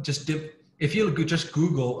if you just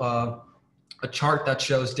Google a chart that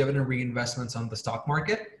shows dividend reinvestments on the stock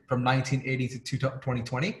market from 1980 to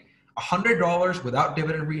 2020, $100 without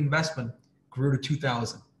dividend reinvestment grew to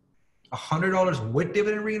 $2,000. $100 with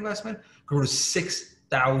dividend reinvestment grew to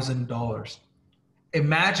 $6,000.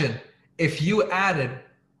 Imagine if you added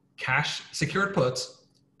cash secured puts,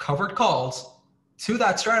 covered calls to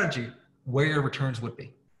that strategy, where your returns would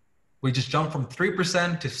be. We just jumped from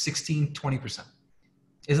 3% to 16, 20%.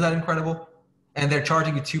 Isn't that incredible? And they're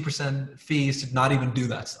charging you 2% fees to not even do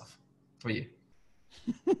that stuff for you.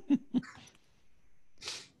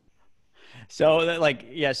 So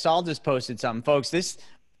Saul just posted something, folks.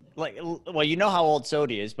 You know how old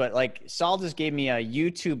Sodhi is, but Saul just gave me a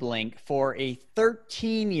YouTube link for a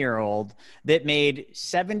 13-year-old that made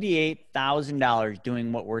 $78,000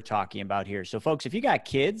 doing what we're talking about here. So folks, if you got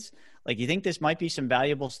kids, you think this might be some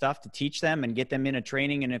valuable stuff to teach them and get them in a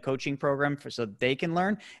training and a coaching program so they can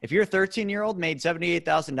learn. If your 13-year-old made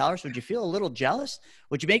 $78,000, would you feel a little jealous?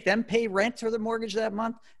 Would you make them pay rent for the mortgage that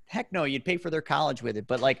month? Heck no, you'd pay for their college with it.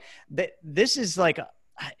 But this is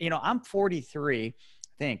I'm 43.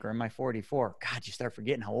 Think, or am I 44? God, you start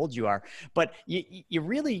forgetting how old you are. But you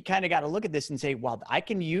really kind of got to look at this and say, well, I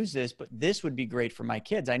can use this, but this would be great for my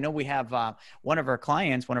kids. I know we have one of our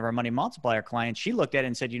clients, one of our money multiplier clients, she looked at it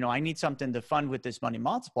and said, I need something to fund with this money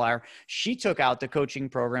multiplier. She took out the coaching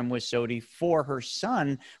program with Sodhi for her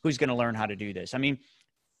son, who's going to learn how to do this. I mean,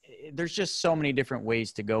 there's just so many different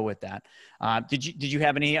ways to go with that. Did you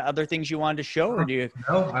have any other things you wanted to show, or do you?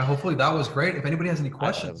 No, hopefully that was great. If anybody has any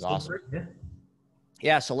questions, that was awesome.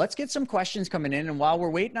 Yeah, so let's get some questions coming in. And while we're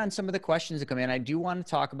waiting on some of the questions to come in, I do want to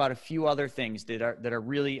talk about a few other things that are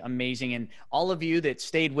really amazing. And all of you that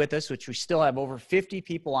stayed with us, which we still have over 50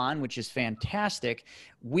 people on, which is fantastic.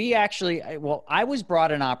 We actually, I was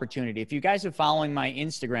brought an opportunity. If you guys are following my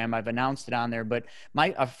Instagram, I've announced it on there, but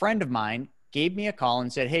a friend of mine gave me a call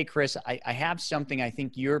and said, hey, Chris, I have something I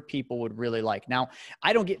think your people would really like. Now,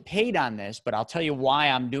 I don't get paid on this, but I'll tell you why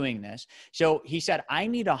I'm doing this. So he said, I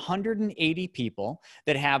need 180 people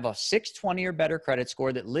that have a 620 or better credit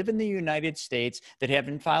score, that live in the United States, that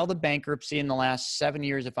haven't filed a bankruptcy in the last 7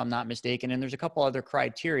 years, if I'm not mistaken. And there's a couple other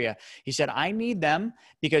criteria. He said, I need them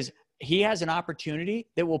because he has an opportunity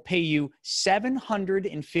that will pay you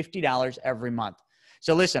 $750 every month.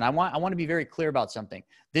 So listen, I want to be very clear about something.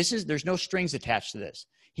 There's no strings attached to this.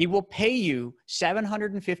 He will pay you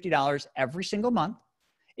 $750 every single month.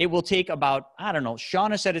 It will take about, I don't know,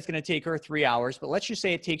 Shauna said it's going to take her 3 hours, but let's just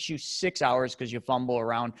say it takes you 6 hours because you fumble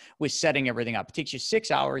around with setting everything up. It takes you 6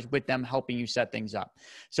 hours with them helping you set things up.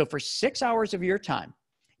 So for 6 hours of your time,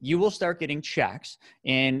 you will start getting checks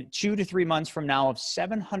in 2 to 3 months from now of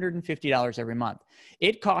 $750 every month.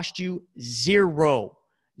 It cost you zero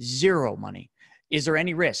money. Is there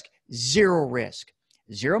any risk? Zero risk.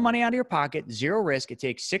 Zero money out of your pocket, zero risk. It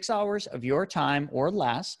takes 6 hours of your time or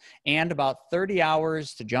less and about 30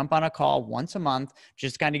 hours to jump on a call once a month,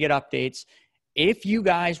 just kind of get updates. If you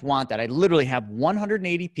guys want that, I literally have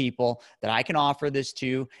 180 people that I can offer this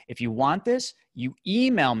to. If you want this, you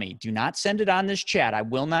email me. Do not send it on this chat. I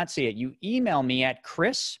will not see it. You email me at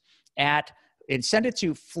and send it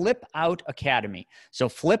to Flip Out Academy. So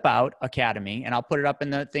Flip Out Academy, and I'll put it up in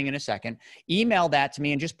the thing in a second. Email that to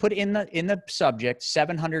me and just put in the subject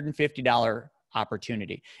 $750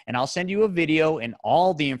 opportunity. And I'll send you a video and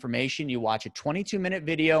all the information. You watch a 22-minute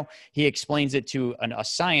video. He explains it to a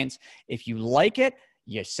science. If you like it,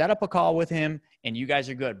 you set up a call with him and you guys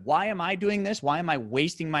are good. Why am I doing this? Why am I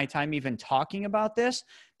wasting my time even talking about this?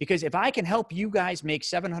 Because if I can help you guys make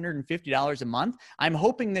 $750 a month, I'm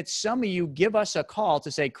hoping that some of you give us a call to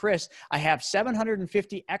say, Chris, I have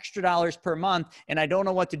 $750 extra dollars per month and I don't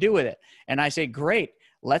know what to do with it. And I say, great.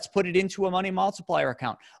 Let's put it into a money multiplier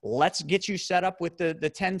account. Let's get you set up with the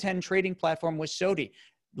 1010 trading platform with Sodhi.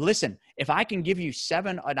 Listen, if I can give you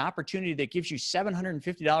an opportunity that gives you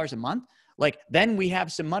 $750 a month, then we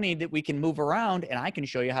have some money that we can move around and I can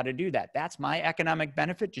show you how to do that. That's my economic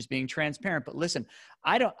benefit, just being transparent. But listen,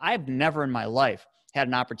 I've never in my life had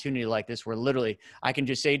an opportunity like this where literally I can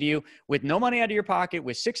just say to you, with no money out of your pocket,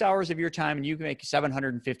 with 6 hours of your time, and you can make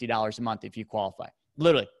 $750 a month if you qualify.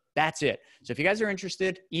 Literally, that's it. So if you guys are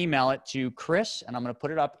interested, email it to Chris, and I'm going to put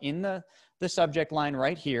it up in the subject line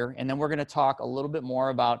right here. And then we're going to talk a little bit more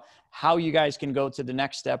about how you guys can go to the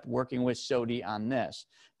next step working with Sodhi on this,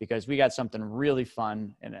 because we got something really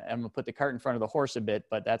fun, and I'm going to put the cart in front of the horse a bit,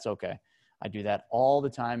 but that's okay. I do that all the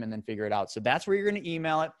time and then figure it out. So that's where you're going to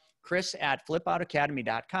email it,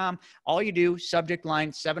 chris@flipoutacademy.com. All you do, subject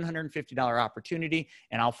line, $750 opportunity,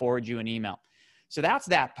 and I'll forward you an email. So that's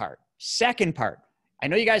that part. Second part, I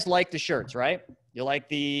know you guys like the shirts, right? You like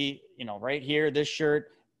right here, this shirt,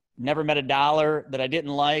 never met a dollar that I didn't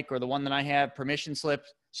like, or the one that I have, permission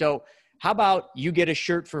slips. So how about you get a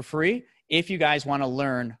shirt for free if you guys want to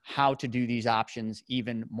learn how to do these options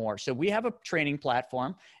even more. So we have a training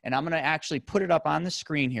platform, and I'm going to actually put it up on the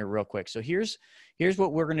screen here real quick. So here's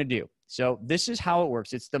what we're going to do. So this is how it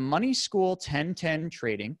works. It's the Money School 1010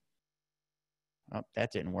 trading. Oh,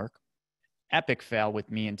 that didn't work. Epic fail with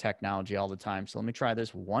me and technology all the time. So let me try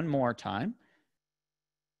this one more time.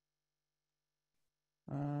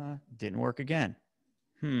 Didn't work again.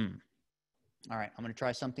 All right, I'm going to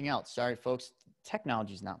try something else. Sorry, folks.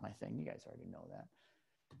 Technology is not my thing. You guys already know that.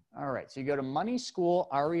 All right, so you go to Money School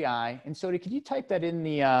REI. And Sodhi, could you type that in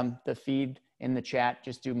the feed in the chat?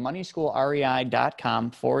 Just do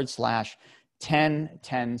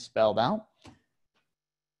moneyschoolrei.com/1010 spelled out.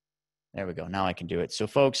 There we go. Now I can do it. So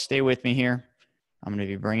folks, stay with me here. I'm going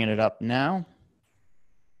to be bringing it up now.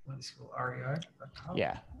 MoneySchoolREI.com.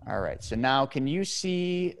 Yeah. All right. So now can you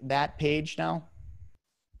see that page now?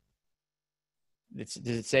 Does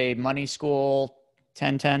it say Money School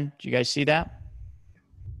 1010? Do you guys see that?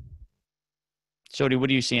 Sodhi, what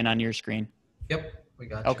are you seeing on your screen? Yep, we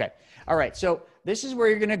got you. Okay. All right. So this is where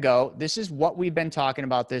you're going to go. This is what we've been talking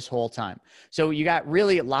about this whole time. So you got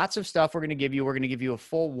really lots of stuff we're going to give you. We're going to give you a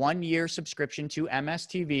full 1-year subscription to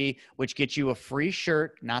MSTV, which gets you a free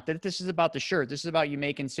shirt. Not that this is about the shirt. This is about you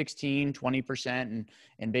making 16, 20%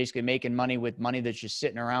 and basically making money with money that's just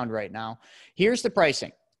sitting around right now. Here's the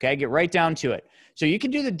pricing. Okay, get right down to it. So you can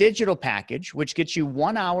do the digital package, which gets you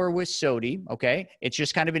 1 hour with Sodhi. Okay, it's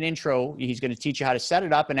just kind of an intro. He's going to teach you how to set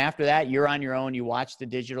it up. And after that, you're on your own. You watch the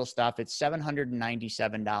digital stuff. It's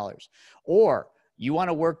 $797. Or you want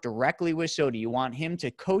to work directly with Sodhi. You want him to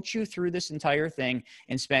coach you through this entire thing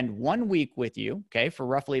and spend 1 week with you, okay, for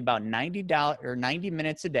roughly about $90 or 90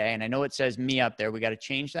 minutes a day. And I know it says me up there. We got to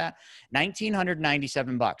change that.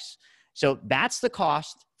 $1,997. So that's the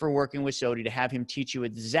cost for working with Sodhi, to have him teach you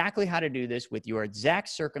exactly how to do this with your exact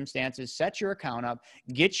circumstances, set your account up,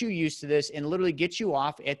 get you used to this, and literally get you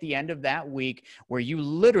off at the end of that week where you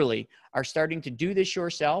literally are starting to do this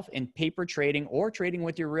yourself in paper trading or trading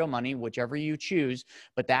with your real money, whichever you choose.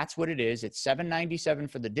 But that's what it is. It's $797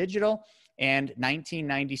 for the digital and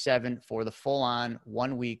 $1997 for the full-on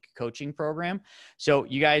 1-week coaching program. So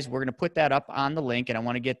you guys, we're going to put that up on the link, and I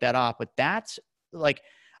want to get that off. But that's like,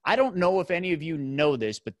 I don't know if any of you know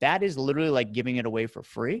this, but that is literally like giving it away for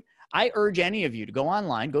free. I urge any of you to go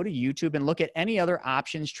online, go to YouTube, and look at any other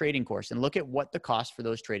options trading course and look at what the cost for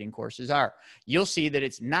those trading courses are. You'll see that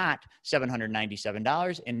it's not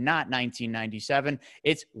 $797 and not $1997.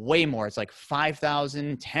 It's way more. It's like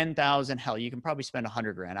 $5,000, $10,000. Hell, you can probably spend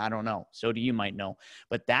 $100,000. I don't know. So do you might know.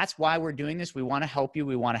 But that's why we're doing this. We want to help you.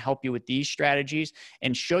 We want to help you with these strategies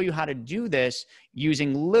and show you how to do this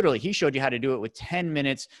using literally, he showed you how to do it with 10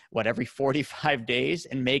 minutes, every 45 days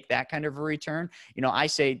and make that kind of a return. I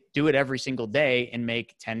say do it every single day and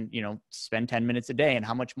make 10, spend 10 minutes a day. And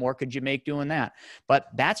how much more could you make doing that? But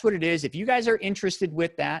that's what it is. If you guys are interested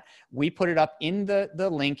with that, we put it up in the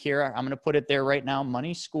link here. I'm going to put it there right now,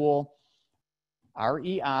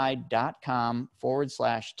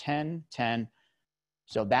 moneyschoolrei.com/1010.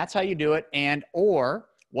 So that's how you do it. And, or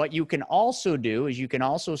what you can also do is you can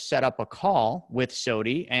also set up a call with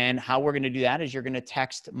Sodhi, and how we're going to do that is you're going to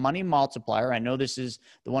text Money Multiplier. I know this is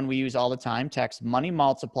the one we use all the time. Text Money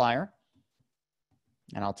Multiplier,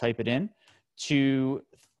 and I'll type it in, to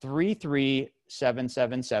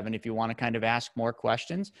 33777 if you want to kind of ask more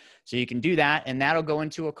questions. So you can do that, and that'll go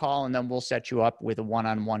into a call, and then we'll set you up with a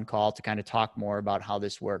one-on-one call to kind of talk more about how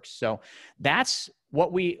this works. So that's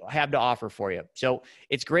what we have to offer for you. So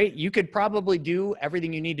it's great. You could probably do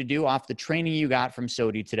everything you need to do off the training you got from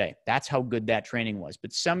Sodhi today. That's how good that training was.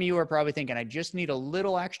 But some of you are probably thinking, I just need a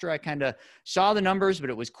little extra. I kind of saw the numbers, but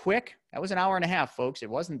it was quick. That was an hour and a half, folks. It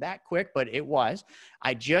wasn't that quick, but it was.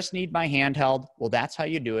 I just need my handheld. Well, that's how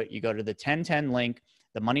you do it. You go to the 1010 link,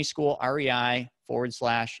 the Money School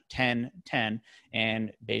REI/1010,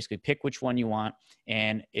 and basically pick which one you want.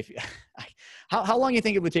 And if how long do you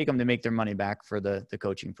think it would take them to make their money back for the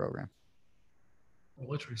coaching program? Well,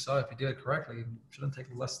 literally, so if you do it correctly, it shouldn't take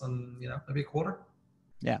less than, maybe a quarter.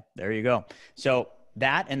 Yeah, there you go. So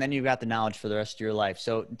that, and then you've got the knowledge for the rest of your life.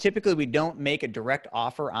 So typically we don't make a direct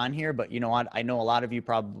offer on here, but you know what? I know a lot of you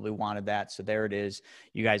probably wanted that. So there it is.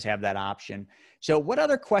 You guys have that option. So what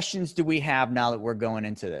other questions do we have now that we're going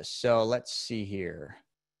into this? So let's see here.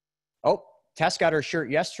 Oh, Tess got her shirt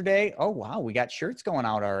yesterday. Oh, wow. We got shirts going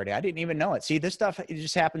out already. I didn't even know it. See, this stuff, it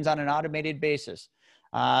just happens on an automated basis.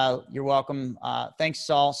 You're welcome. Thanks,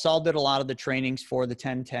 Saul. Saul did a lot of the trainings for the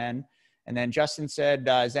 1010. And then Justin said,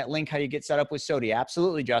 is that link how you get set up with Sodhi?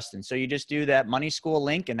 Absolutely, Justin. So you just do that Money School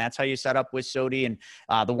link, and that's how you set up with Sodhi. And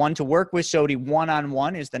the one to work with Sodhi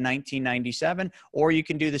one-on-one is the $1997, or you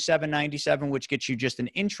can do the $797, which gets you just an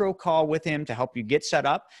intro call with him to help you get set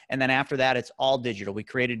up. And then after that, it's all digital. We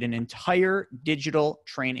created an entire digital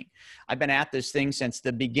training. I've been at this thing since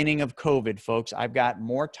the beginning of COVID, folks. I've got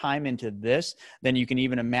more time into this than you can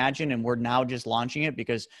even imagine, and we're now just launching it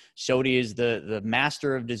because Sodhi is the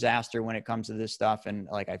master of disaster when it comes to this stuff. And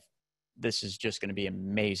this is just going to be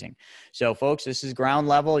amazing. So folks, this is ground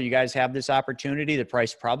level. You guys have this opportunity. The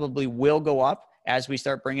price probably will go up as we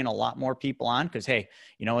start bringing a lot more people on, because hey,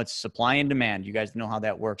 it's supply and demand. You guys know how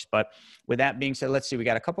that works. But with that being said, let's see, we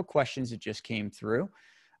got a couple questions that just came through.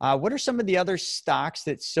 What are some of the other stocks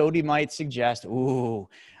that Sodhi might suggest? Ooh,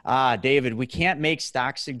 David, we can't make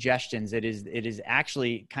stock suggestions. It is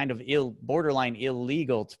actually kind of borderline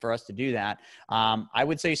illegal for us to do that. I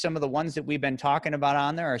would say some of the ones that we've been talking about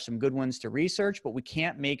on there are some good ones to research, but we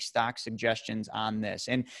can't make stock suggestions on this.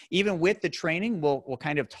 And even with the training, we'll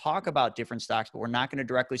kind of talk about different stocks, but we're not going to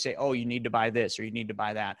directly say, oh, you need to buy this or you need to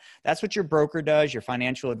buy that. That's what your broker does, your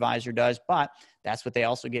financial advisor does, but that's what they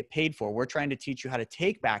also get paid for. We're trying to teach you how to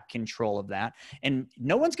take back control of that. And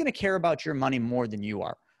no one's going to care about your money more than you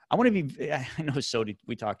are. I know, Sodhi,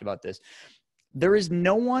 we talked about this. There is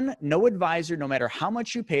no advisor, no matter how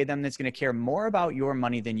much you pay them, that's going to care more about your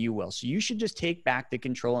money than you will. So you should just take back the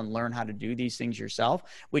control and learn how to do these things yourself,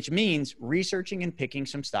 which means researching and picking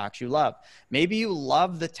some stocks you love. Maybe you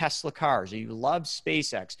love the Tesla cars, or you love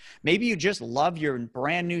SpaceX. Maybe you just love your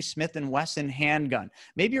brand new Smith & Wesson handgun.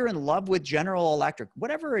 Maybe you're in love with General Electric.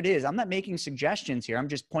 Whatever it is, I'm not making suggestions here. I'm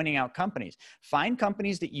just pointing out companies. Find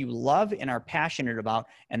companies that you love and are passionate about,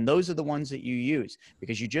 and those are the ones that you use,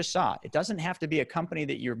 because you just saw it. It doesn't have to be a company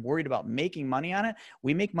that you're worried about making money on it.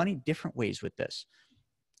 We make money different ways with this.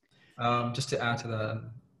 Just to add to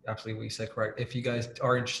that, absolutely what you said, correct. If you guys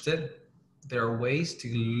are interested, there are ways to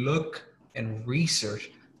look and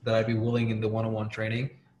research that I'd be willing in the one-on-one training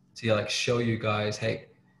to like show you guys, hey,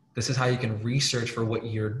 this is how you can research for what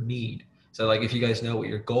you need. So like if you guys know what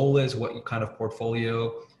your goal is, what you kind of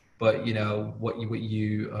portfolio, but you know what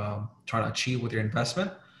you trying to achieve with your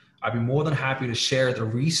investment, I'd be more than happy to share the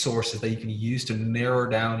resources that you can use to narrow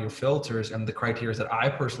down your filters and the criteria that I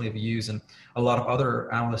personally have used and a lot of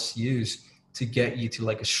other analysts use to get you to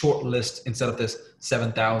like a short list instead of this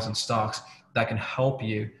 7,000 stocks that can help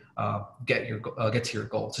you get to your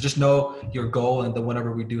goal. So just know your goal, and then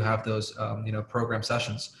whenever we do have those program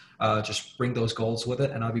sessions, just bring those goals with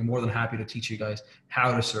it, and I'll be more than happy to teach you guys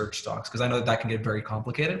how to search stocks, because I know that can get very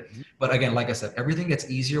complicated. But again, like I said, everything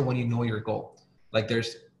gets easier when you know your goal. Like you're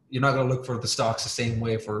not going to look for the stocks the same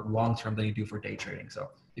way for long term than you do for day trading.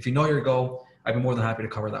 So if you know your goal, I'd be more than happy to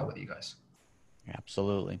cover that with you guys.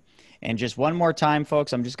 Absolutely. And just one more time,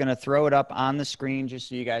 folks, I'm just going to throw it up on the screen just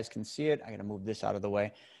so you guys can see it. I got to move this out of the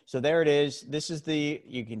way. So there it is. This is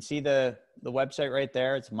you can see the website right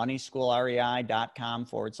there. It's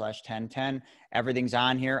moneyschoolrei.com/1010. Everything's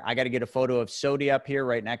on here. I got to get a photo of Sodhi up here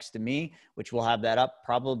right next to me, which we'll have that up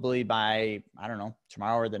probably by, I don't know,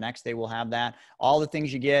 tomorrow or the next day we'll have that. All the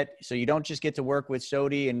things you get. So you don't just get to work with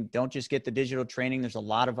Sodhi and don't just get the digital training. There's a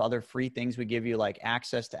lot of other free things we give you, like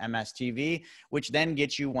access to MSTV, which then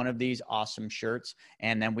gets you one of these awesome shirts.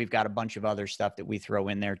 And then we've got a bunch of other stuff that we throw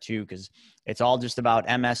in there too, because it's all just about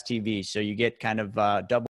MSTV. So you get kind of double